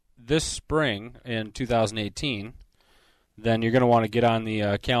this spring in 2018, then you're going to want to get on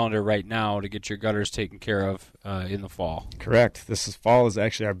the calendar right now to get your gutters taken care of in the fall. Correct. Fall is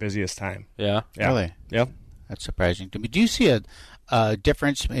actually our busiest time. Yeah. Really? Yep. That's surprising to me. Do you see a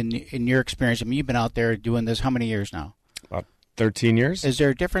difference in your experience? I mean, you've been out there doing this how many years now? About 13 years. Is there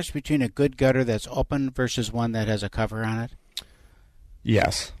a difference between a good gutter that's open versus one that has a cover on it?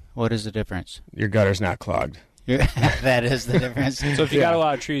 Yes. What is the difference? Your gutter's not clogged. That is the difference. So if you got a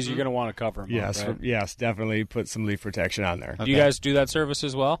lot of trees, you're going to want to cover them. Yes, up, right? Yes, definitely put some leaf protection on there. Do you guys do that service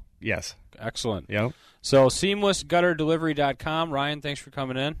as well? Yes. Excellent. Yep. So SeamlessGutterDelivery.com. Ryan, thanks for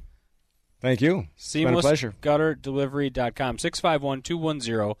coming in. Thank you. It's been a pleasure. SeamlessGutterDelivery.com.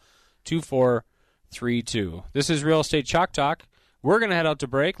 651-210-2432. This is Real Estate Chalk Talk. We're going to head out to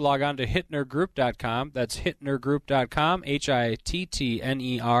break. Log on to HittnerGroup.com. That's HittnerGroup.com,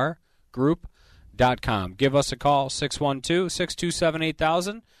 HITTNER Group.com. Give us a call,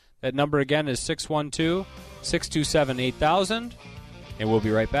 612-627-8000. That number again is 612-627-8000. And we'll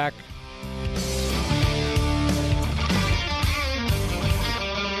be right back.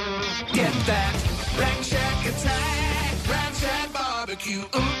 Get that Rack Shack attack, Rack Shack barbecue,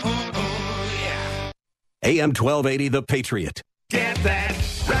 yeah. AM 1280, The Patriot. Get that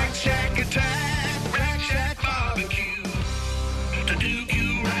Rack Shack attack, Rack Shack barbecue. To do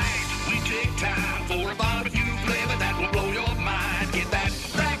you right, we take time for a barbecue flavor that will blow your mind. Get that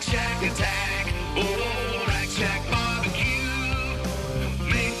Rack Shack attack, oh, Rack Shack barbecue.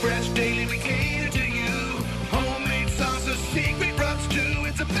 Made fresh daily, we cater to you. Homemade sauces, secret rubs too.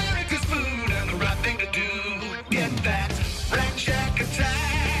 It's America's food and the right thing to do. Get that Rack Shack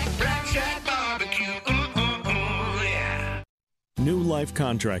attack, Rack Shack barbecue, yeah. New Life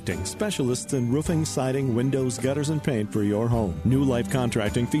Contracting, specialists in roofing, siding, windows, gutters, and paint for your home. New Life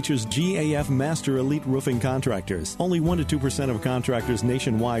Contracting features GAF Master Elite Roofing Contractors. Only 1% to 2% of contractors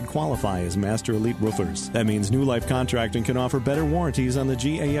nationwide qualify as Master Elite Roofers. That means New Life Contracting can offer better warranties on the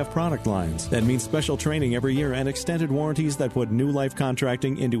GAF product lines. That means special training every year and extended warranties that put New Life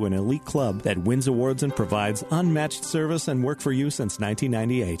Contracting into an elite club that wins awards and provides unmatched service and work for you since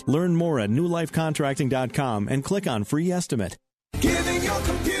 1998. Learn more at newlifecontracting.com and click on free estimate. Giving your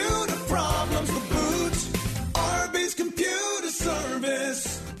computer problems the boot. Arby's Computer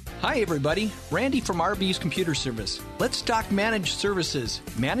Service. Hi, everybody. Randy from RB's Computer Service. Let's talk managed services.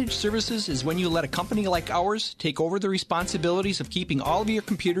 Managed services is when you let a company like ours take over the responsibilities of keeping all of your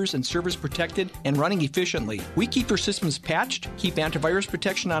computers and servers protected and running efficiently. We keep your systems patched, keep antivirus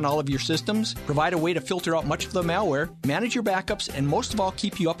protection on all of your systems, provide a way to filter out much of the malware, manage your backups, and most of all,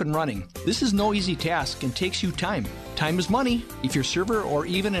 keep you up and running. This is no easy task and takes you time. Time is money. If your server or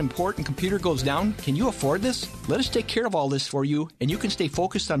even an important computer goes down, can you afford this? Let us take care of all this for you, and you can stay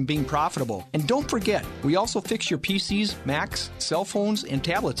focused on being profitable. And don't forget, we also fix your PCs, Macs, cell phones, and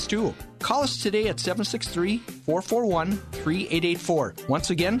tablets too. Call us today at 763-441-3884.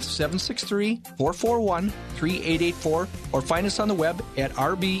 Once again, 763-441-3884, or find us on the web at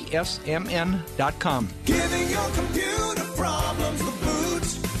rbsmn.com. Giving your computer problems the boot.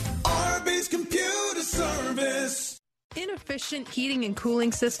 RB's Computer Service. Inefficient heating and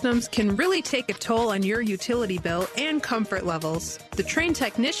cooling systems can really take a toll on your utility bill and comfort levels. The trained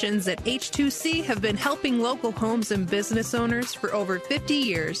technicians at H2C have been helping local homes and business owners for over 50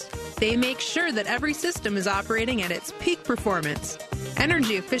 years. They make sure that every system is operating at its peak performance.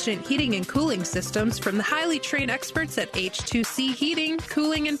 Energy-efficient heating and cooling systems from the highly trained experts at H2C Heating,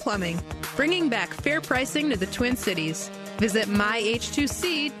 Cooling, and Plumbing, bringing back fair pricing to the Twin Cities. Visit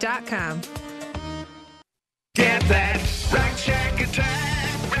myh2c.com. Get that Rack Shack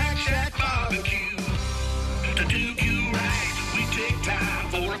attack, Rack Shack barbecue. To do you right, we take time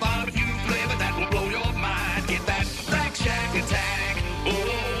for a barbecue flavor that will blow your mind. Get that Rack Shack attack,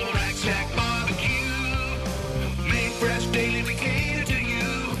 oh, Rack Shack barbecue. Made fresh daily, we cater to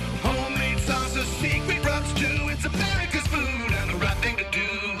you. Homemade sauces, secret rubs too. It's America's food and the right thing to do.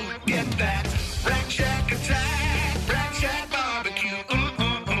 Get that Rack Shack attack, Rack Shack barbecue.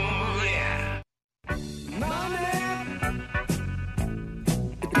 Yeah.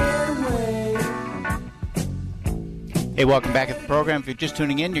 Hey, welcome back at the program. If you're just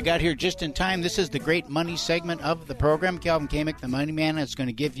tuning in, you got here just in time. This is the Great Money segment of the program. Calvin Kamick, the Money Man, is going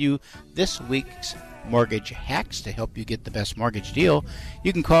to give you this week's mortgage hacks to help you get the best mortgage deal.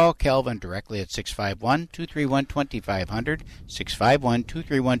 You can call Calvin directly at 651-231-2500,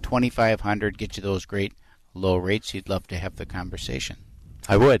 651-231-2500. Get you those great low rates. You'd love to have the conversation.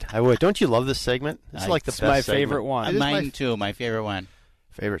 I would. Don't you love this segment? It's like the best my segment. favorite one. Mine too, my favorite one.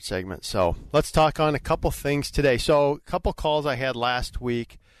 Favorite segment. So let's talk on a couple things today. So a couple calls I had last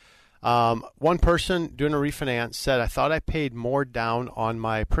week. One person doing a refinance said, I thought I paid more down on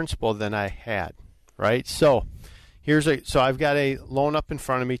my principal than I had, right? So so I've got a loan up in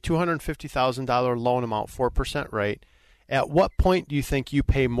front of me, $250,000 loan amount, 4% rate. At what point do you think you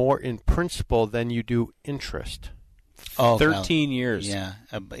pay more in principal than you do interest? 13 years. Yeah,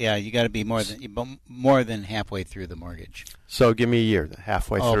 you got to be more than halfway through the mortgage. So give me a year,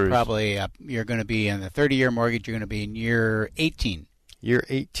 halfway through. Probably you're going to be in the 30-year mortgage. You're going to be in year 18. Year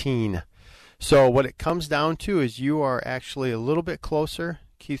 18. So what it comes down to is you are actually a little bit closer,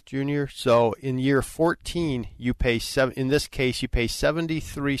 Keith Jr. So in year 14, you pay in this case you pay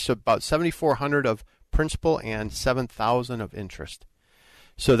 73, so about 7,400 of principal and 7,000 of interest.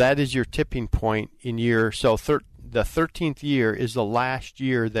 So that is your tipping point in year. So the 13th year is the last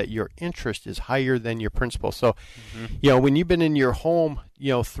year that your interest is higher than your principal. So, when you've been in your home,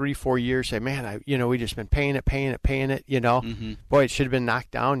 3-4 years, say, man, we just been paying it. Boy, it should have been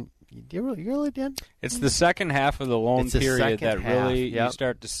knocked down. You really did? It's the second half of the loan period that really you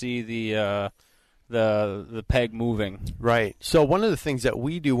start to see the peg moving. Right. So one of the things that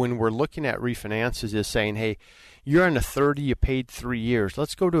we do when we're looking at refinances is saying, hey, you're on a 30, you paid 3 years.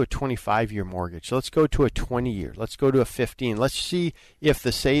 Let's go to a 25-year mortgage. Let's go to a 20-year. Let's go to a 15. Let's see if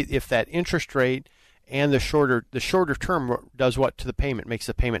that interest rate and the shorter term does what to the payment, makes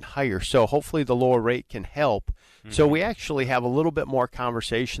the payment higher. So hopefully the lower rate can help. Mm-hmm. So we actually have a little bit more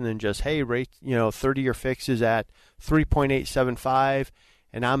conversation than just, hey, rate, 30-year fix is at 3.875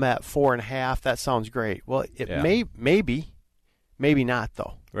 and I'm at 4.5. That sounds great. Well, maybe not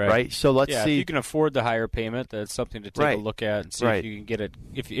though. Right. So let's see. If you can afford the higher payment, that's something to take a look at and see if you can get it.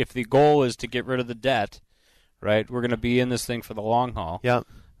 If the goal is to get rid of the debt, right, we're going to be in this thing for the long haul. Yeah.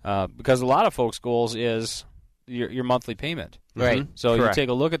 Because a lot of folks' goals is your monthly payment. Right. So you take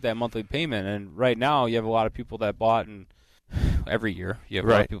a look at that monthly payment, and right now you have a lot of people that bought, and every year you have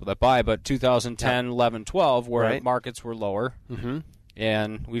a lot of people that buy, but 2010, 11, 12, where markets were lower,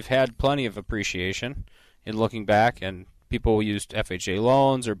 and we've had plenty of appreciation in looking back, and people used FHA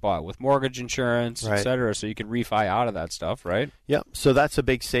loans or bought with mortgage insurance, et cetera, so you can refi out of that stuff, right? Yep. So that's a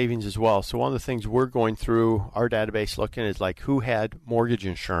big savings as well. So one of the things we're going through our database looking is like who had mortgage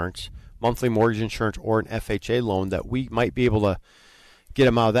insurance, monthly mortgage insurance, or an FHA loan that we might be able to get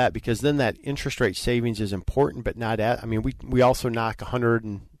them out of that, because then that interest rate savings is important, but not at. I mean, we also knock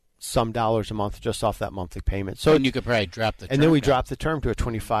 $150 some dollars a month just off that monthly payment. So and you could probably drop the term. And then we down. drop the term to a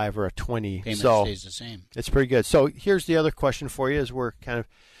 25 or a 20. Payment so stays the same. It's pretty good. So here's the other question for you: is we're kind of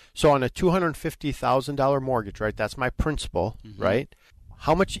on a $250,000 mortgage, right? That's my principal, right?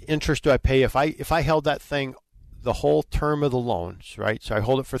 How much interest do I pay if I held that thing the whole term of the loans, right? So I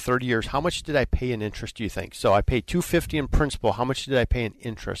hold it for 30 years. How much did I pay in interest, do you think? So I paid $250 in principal. How much did I pay in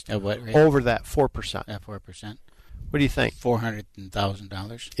interest? At what rate? Over that 4%. At 4%. What do you think?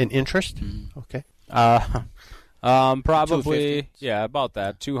 $400,000 in interest. Okay. Probably about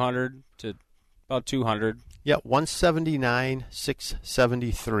that 200 to about 200. Yeah,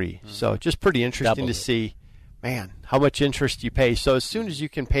 179,673. So just pretty interesting to see, man, how much interest you pay. So as soon as you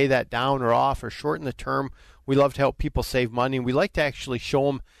can pay that down or off or shorten the term, we love to help people save money. We like to actually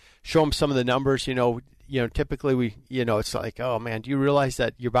show them some of the numbers. Typically it's like, oh man, do you realize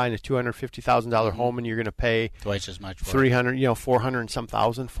that you're buying a $250,000 home and you're going to pay twice as much, for 300, 400 and some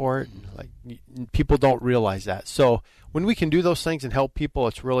thousand for it? Like people don't realize that. So when we can do those things and help people,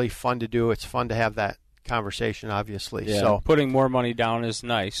 it's really fun to do. It's fun to have that conversation, obviously. Yeah, so putting more money down is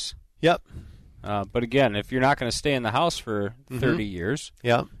nice. Yep. But again, if you're not going to stay in the house for 30 years,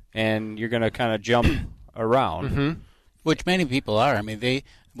 yep, and you're going to kind of jump around, which many people are. I mean,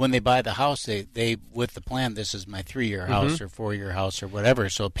 when they buy the house, they with the plan, this is my 3-year house or 4-year house or whatever.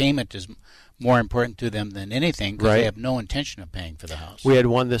 So payment is more important to them than anything because they have no intention of paying for the house. We had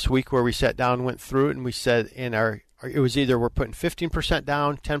one this week where we sat down and went through it, and we said it was either we're putting 15%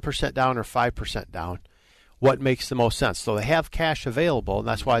 down, 10% down, or 5% down. What makes the most sense? So they have cash available, and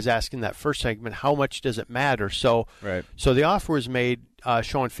that's why I was asking that first segment, how much does it matter? So the offer was made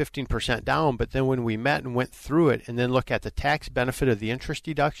showing 15% down, but then when we met and went through it and then look at the tax benefit of the interest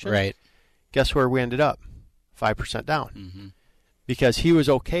deduction, guess where we ended up? 5% down. Because he was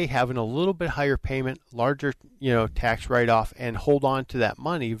okay having a little bit higher payment, larger tax write-off, and hold on to that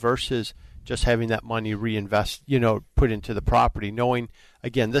money versus just having that money reinvest, put into the property, knowing,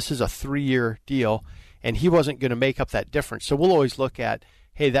 again, this is a 3-year deal, and he wasn't going to make up that difference. So we'll always look at,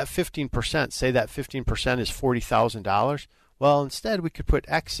 hey, that 15%, say that 15% is $40,000. Well, instead we could put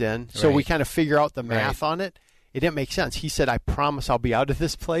X in, so we kind of figure out the math on it. It didn't make sense. He said, I promise I'll be out of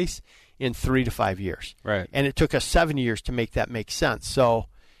this place in 3 to 5 years. Right. And it took us 7 years to make that make sense. So,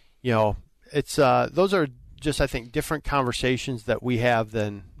 it's those are just, I think, different conversations that we have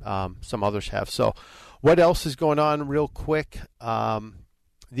than some others have. So what else is going on real quick?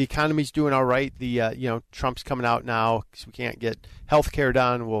 The economy's doing all right. The Trump's coming out now because we can't get health care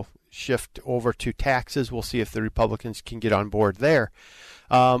done. We'll shift over to taxes. We'll see if the Republicans can get on board there.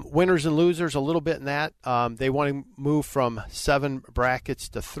 Winners and losers, a little bit in that. They want to move from 7 brackets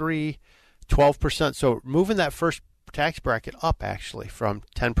to 3, 12%. So moving that first tax bracket up, actually, from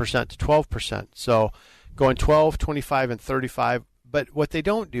 10% to 12%. So going 12, 25, and 35. But what they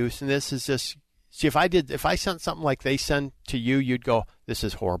don't do, and this is just, see, if I sent something like they send to you, you'd go, this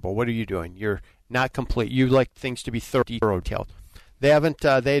is horrible. What are you doing? You're not complete. You like things to be detailed. They haven't.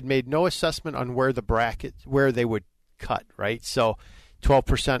 They had made no assessment on where the bracket, where they would cut, right? So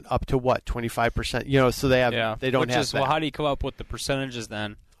 12% up to what, 25%? So they have. They don't have that. Well, how do you come up with the percentages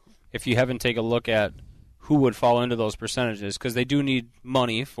then, if you haven't taken a look at who would fall into those percentages? Because they do need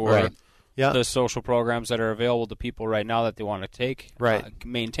money for the social programs that are available to people right now that they want to take,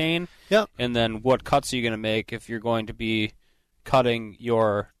 maintain. Yep. And then what cuts are you going to make if you're going to be cutting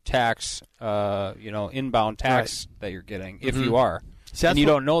your tax, inbound tax that you're getting, if you are. See, and you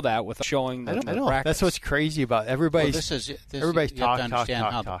don't know that without showing the I know. practice. That's what's crazy about everybody's. Well, everybody's you have to understand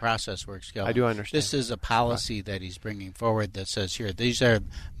how the process works. I do understand. This is a policy that he's bringing forward that says, here, these are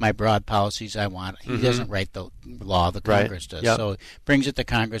my broad policies I want. He doesn't write the law, the Congress does. Yep. So he brings it to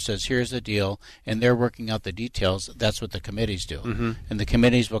Congress, says, here's the deal, and they're working out the details. That's what the committees do. And the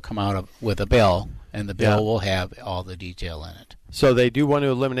committees will come out with a bill, and the bill will have all the detail in it. So they do want to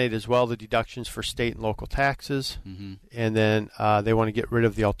eliminate as well the deductions for state and local taxes, and then they want to get rid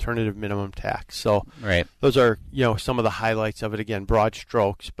of the alternative minimum tax. So those are some of the highlights of it. Again, broad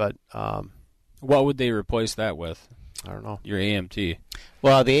strokes, but what would they replace that with? I don't know. Your AMT.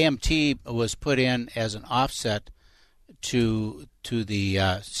 Well, the AMT was put in as an offset to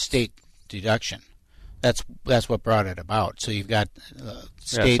the state deduction. That's what brought it about. So you've got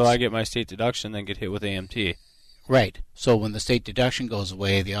states. So I get my state deduction, then get hit with AMT. Right. So when the state deduction goes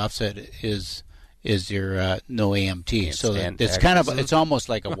away, the offset is your no AMT. So it's kind of it's almost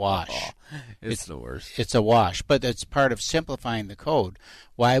like a wash. It's the worst. It's a wash, but it's part of simplifying the code.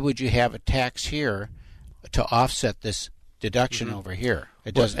 Why would you have a tax here to offset this deduction over here?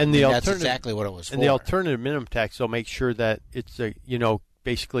 It doesn't. And that's exactly what it was for. And the alternative minimum tax will make sure that it's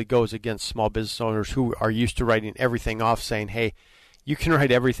basically goes against small business owners who are used to writing everything off, saying, hey, you can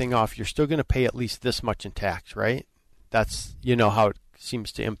write everything off. You're still going to pay at least this much in tax, right? That's, how it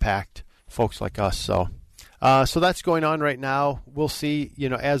seems to impact folks like us. So that's going on right now. We'll see,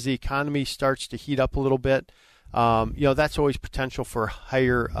 as the economy starts to heat up a little bit, that's always potential for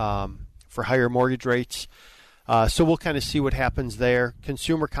higher mortgage rates. So we'll kind of see what happens there.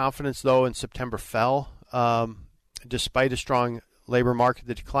 Consumer confidence, though, in September fell. Despite a strong labor market,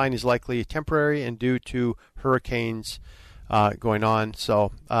 the decline is likely temporary and due to hurricanes going on.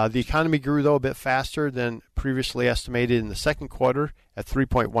 So the economy grew, though, a bit faster than previously estimated in the second quarter at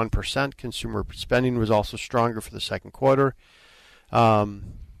 3.1%. Consumer spending was also stronger for the second quarter.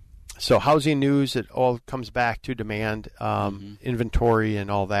 So housing news, it all comes back to demand, inventory,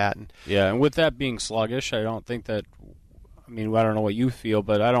 and all that. And with that being sluggish, I don't think that, I don't know what you feel,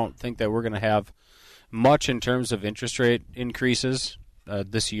 but I don't think that we're going to have much in terms of interest rate increases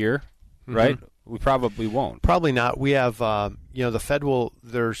this year, right? We probably won't. Probably not. We have, the Fed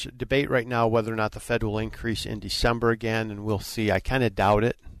there's debate right now whether or not the Fed will increase in December again, and we'll see. I kind of doubt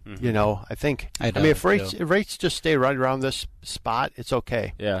it. I think, if rates just stay right around this spot, it's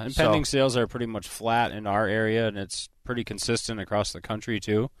okay. Yeah, and pending sales are pretty much flat in our area, and it's pretty consistent across the country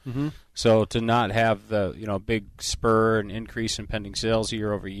too. So to not have the big spur and increase in pending sales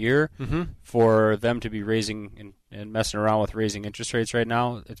year over year, for them to be raising and messing around with raising interest rates right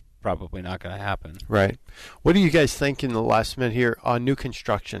now, it's probably not going to happen. Right. What do you guys think in the last minute here on new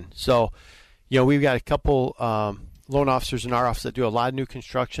construction? So, we've got a couple loan officers in our office that do a lot of new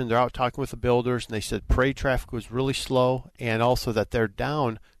construction. They're out talking with the builders, and they said parade traffic was really slow, and also that they're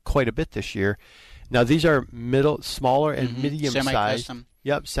down quite a bit this year. Now, these are smaller and medium-sized. Semi-custom.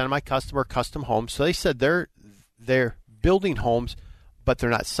 Yep, semi-custom or custom homes. So they said they're building homes, but they're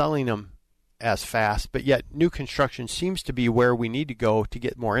not selling them as fast. But yet, new construction seems to be where we need to go to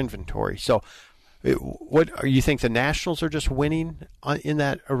get more inventory. So, you think the Nationals are just winning in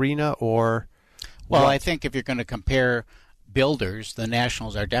that arena, or? Well, I think if you're going to compare builders, the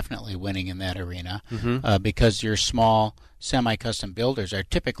Nationals are definitely winning in that arena because your small semi-custom builders are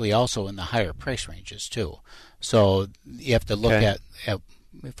typically also in the higher price ranges too. So you have to look at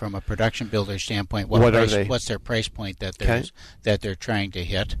from a production builder standpoint, what's their price point that they're trying to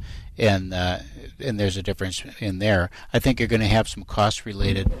hit, and there's a difference in there. I think you're going to have some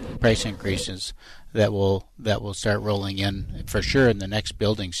cost-related price increases that will start rolling in for sure in the next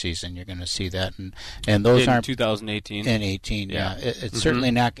building season. You're going to see that, and those aren't 2018 and 18. Yeah, it's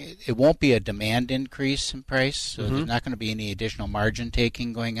certainly not. It won't be a demand increase in price, so there's not going to be any additional margin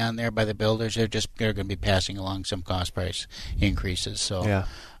taking going on there by the builders. They're going to be passing along some cost price increases. So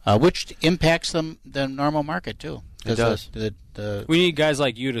which impacts the normal market too. It does. We need guys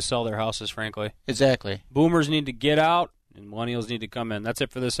like you to sell their houses, frankly. Exactly. Boomers need to get out, and millennials need to come in. That's it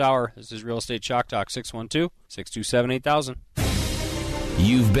for this hour. This is Real Estate Chalk Talk, 612-627-8000.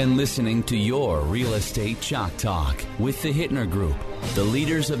 You've been listening to your Real Estate Chalk Talk with the Hittner Group, the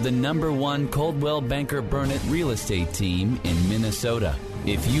leaders of the #1 Coldwell Banker Burnett real estate team in Minnesota.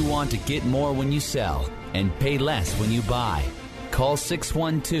 If you want to get more when you sell and pay less when you buy, call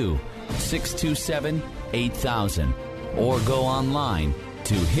 612-627-8000 or go online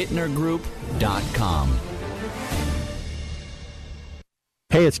to hittnergroup.com.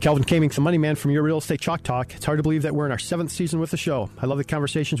 Hey, it's Calvin Kaming, the Money Man from your Real Estate Chalk Talk. It's hard to believe that we're in our 7th season with the show. I love the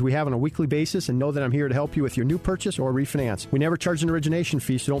conversations we have on a weekly basis and know that I'm here to help you with your new purchase or refinance. We never charge an origination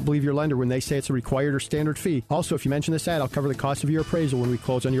fee, so don't believe your lender when they say it's a required or standard fee. Also, if you mention this ad, I'll cover the cost of your appraisal when we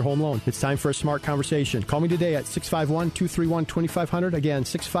close on your home loan. It's time for a smart conversation. Call me today at 651-231-2500. Again,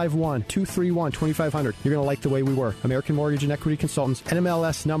 651-231-2500. You're going to like the way we work. American Mortgage and Equity Consultants,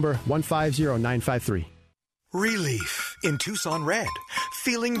 NMLS number 150953. Relief in Tucson red.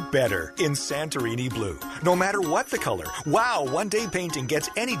 Feeling better in Santorini blue. No matter what the color, Wow One Day Painting gets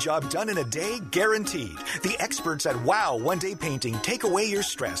any job done in a day guaranteed. The experts at Wow One Day Painting take away your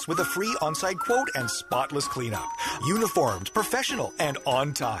stress with a free on-site quote and spotless cleanup. Uniformed, professional, and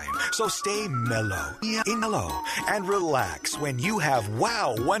on time. So stay mellow, and relax when you have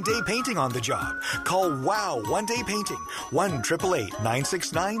Wow One Day Painting on the job. Call Wow One Day Painting,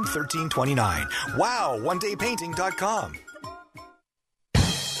 1-888-969-1329. Wow One Day Painting.com.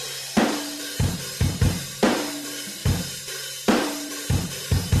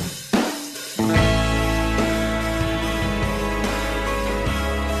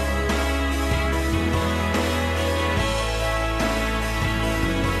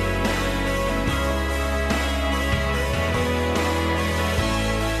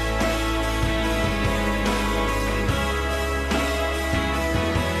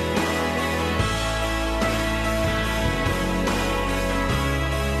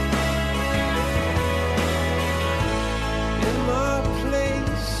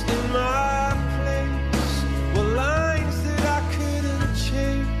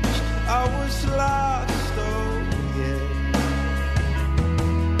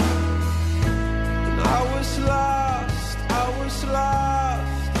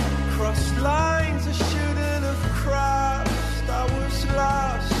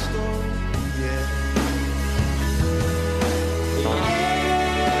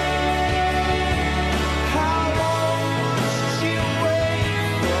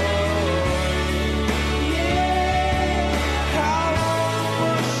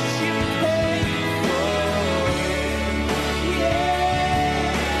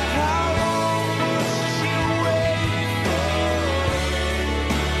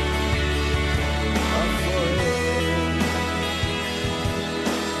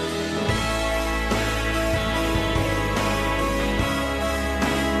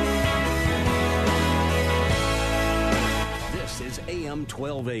 AM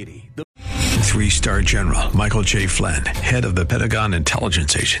 1280. 3-star General Michael J. Flynn, head of the Pentagon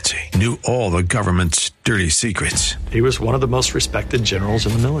Intelligence Agency, knew all the government's dirty secrets. He was one of the most respected generals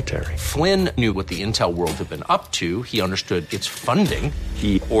in the military. Flynn knew what the intel world had been up to. He understood its funding.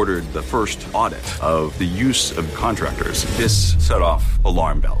 He ordered the first audit of the use of contractors. This set off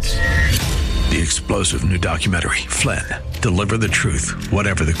alarm bells. The explosive new documentary, Flynn, Deliver the Truth,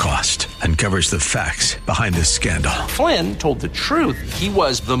 Whatever the Cost, uncovers the facts behind this scandal. Flynn told the truth. He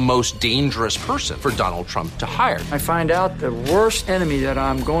was the most dangerous person for Donald Trump to hire. I find out the worst enemy that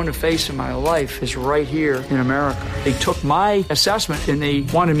I'm going to face in my life is right here in America. They took my assessment and they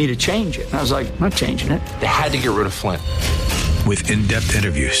wanted me to change it. And I was like, I'm not changing it. They had to get rid of Flynn. With in-depth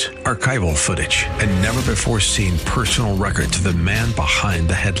interviews, archival footage, and never-before-seen personal records of the man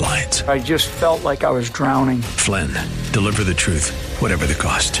behind the headlines. I just felt like I was drowning. Flynn, Deliver the Truth, Whatever the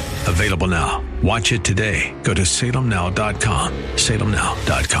Cost. Available now. Watch it today. Go to salemnow.com.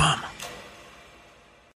 salemnow.com.